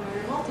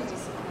interdisciplinary,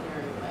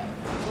 multidisciplinary way,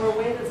 or a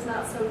way that's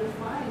not so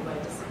defined by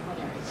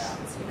disciplinary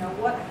bounds.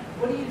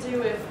 What do you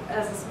do if,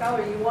 as a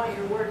scholar, you want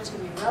your work to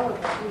be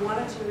relevant? You want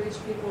it to reach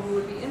people who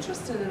would be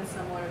interested in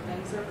similar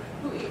things, or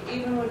who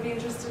even would be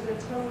interested in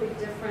totally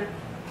different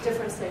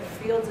different, say,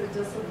 fields or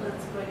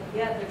disciplines, but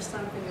yet there's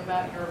something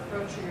about your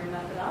approach or your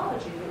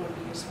methodology that would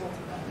be useful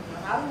to them. You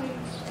know,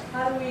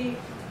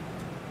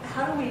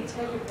 how do we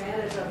take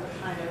advantage of the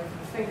kind of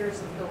fingers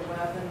of the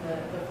web and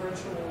the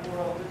virtual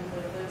world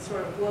and the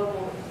sort of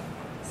global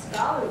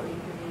scholarly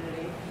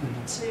community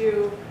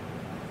to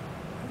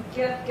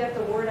get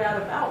the word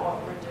out about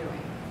what we're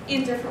doing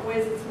in different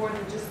ways? It's more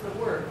than just the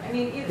word. I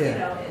mean, you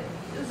know,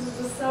 this is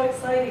just so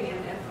exciting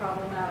and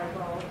problematic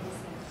all at the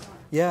same time.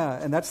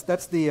 Yeah, and that's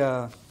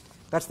the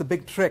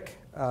big trick.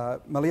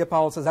 Malia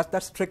Powell says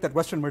that's the trick that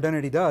Western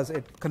modernity does.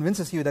 It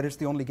convinces you that it's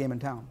the only game in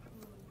town,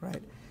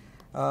 right?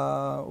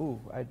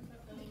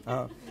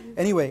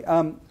 Anyway,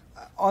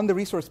 on the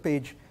resource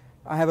page,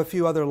 I have a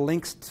few other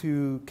links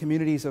to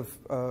communities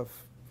of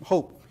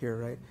hope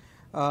here,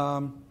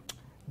 right?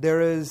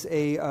 There is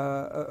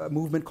a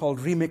movement called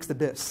Remix the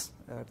Dis.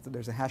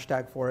 There's a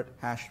hashtag for it,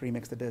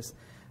 #RemixTheDis.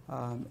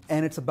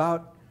 And it's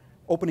about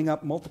opening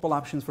up multiple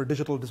options for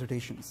digital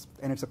dissertations.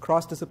 And it's a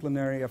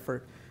cross-disciplinary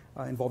effort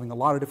involving a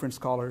lot of different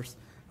scholars.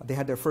 They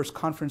had their first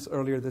conference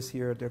earlier this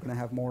year. They're going to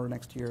have more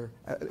next year.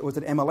 It was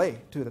at MLA,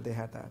 too, that they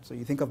had that. So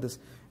you think of this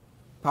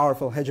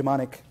powerful,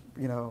 hegemonic,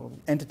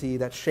 entity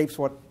that shapes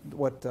what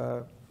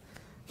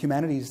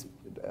humanities,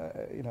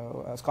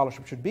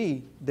 scholarship should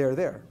be. They're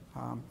there.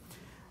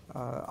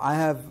 I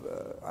have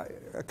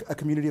a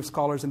community of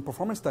scholars in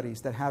performance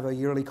studies that have a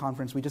yearly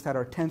conference. We just had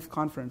our 10th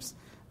conference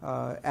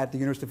at the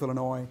University of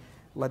Illinois,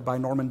 led by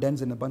Norman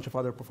Denz and a bunch of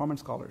other performance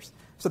scholars.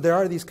 So there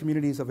are these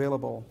communities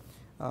available.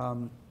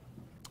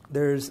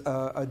 There's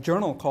a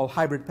journal called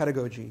Hybrid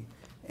Pedagogy,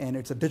 and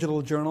it's a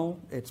digital journal.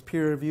 It's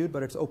peer-reviewed,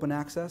 but it's open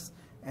access,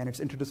 and it's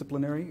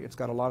interdisciplinary. It's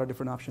got a lot of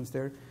different options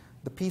there.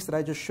 The piece that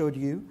I just showed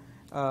you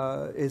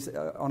is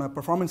on a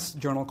performance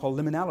journal called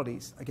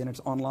Liminalities. Again, it's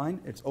online,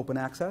 it's open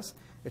access,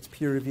 it's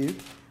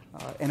peer-reviewed,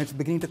 and it's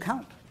beginning to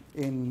count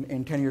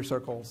in tenure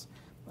circles.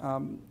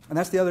 And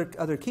that's the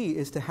other key,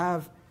 is to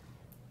have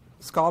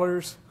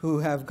scholars who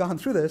have gone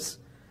through this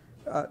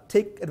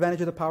take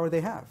advantage of the power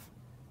they have.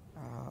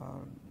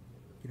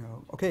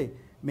 Okay,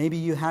 maybe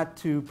you had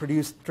to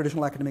produce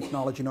traditional academic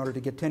knowledge in order to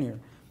get tenure.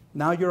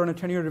 Now you're on a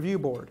tenure review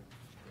board.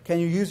 Can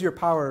you use your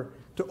power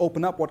to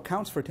open up what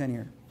counts for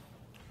tenure?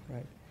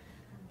 Right?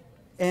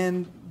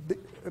 And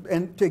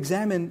to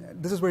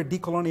examine, this is where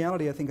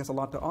decoloniality, I think, has a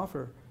lot to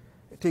offer,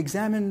 to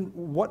examine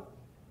what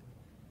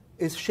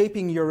is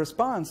shaping your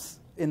response,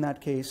 in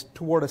that case,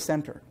 toward a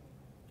center.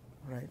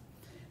 Right?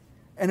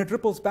 And it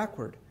ripples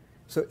backward.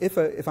 So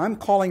if I'm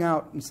calling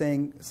out and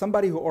saying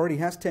somebody who already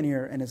has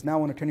tenure and is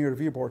now on a tenure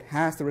review board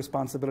has the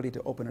responsibility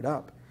to open it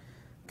up,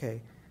 okay,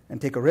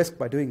 and take a risk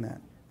by doing that,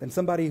 then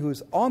somebody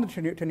who's on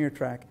the tenure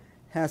track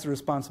has the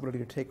responsibility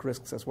to take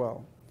risks as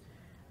well,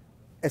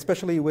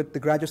 especially with the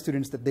graduate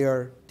students that they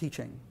are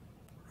teaching,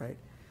 right?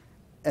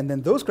 And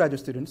then those graduate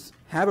students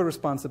have a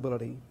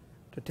responsibility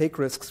to take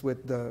risks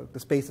with the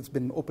space that's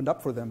been opened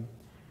up for them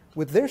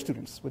with their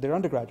students, with their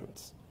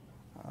undergraduates.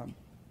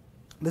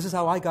 This is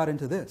how I got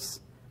into this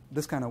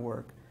kind of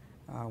work.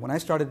 When I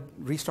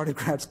restarted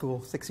grad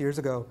school 6 years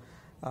ago,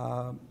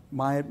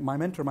 my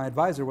mentor, my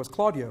advisor was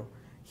Claudio.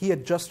 He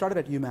had just started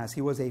at UMass.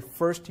 He was a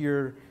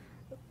first-year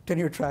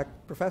tenure track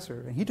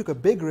professor, and he took a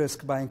big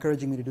risk by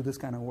encouraging me to do this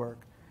kind of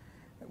work,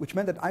 which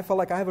meant that I felt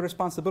like I have a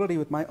responsibility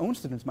with my own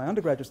students, my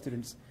undergraduate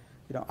students.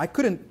 I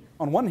couldn't,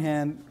 on one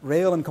hand,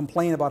 rail and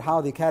complain about how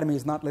the academy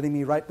is not letting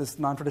me write this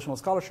non-traditional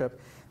scholarship,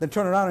 then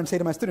turn around and say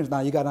to my students, now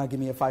you got to give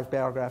me a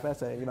 5-paragraph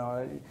essay. You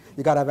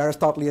got to have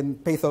Aristotelian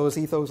pathos,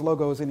 ethos,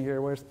 logos in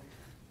here. Whereas,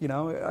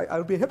 I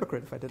would be a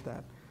hypocrite if I did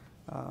that.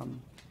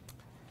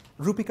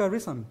 Rupika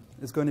Risam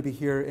is going to be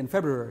here in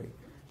February.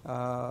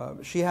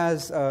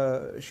 She's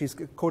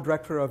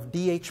co-director of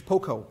DH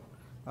POCO,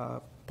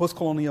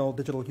 Postcolonial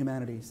Digital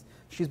Humanities.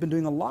 She's been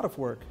doing a lot of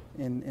work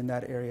in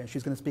that area.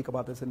 She's going to speak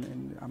about this,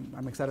 and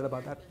I'm excited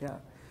about that. Yeah.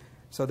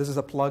 So this is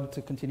a plug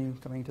to continue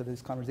coming to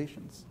these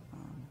conversations.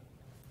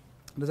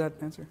 Does that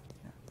answer?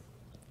 Yeah.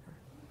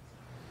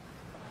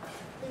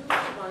 Maybe we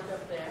can launch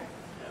up there.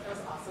 That was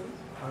awesome.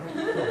 All right,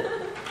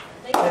 cool.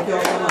 Thank you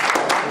all so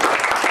much.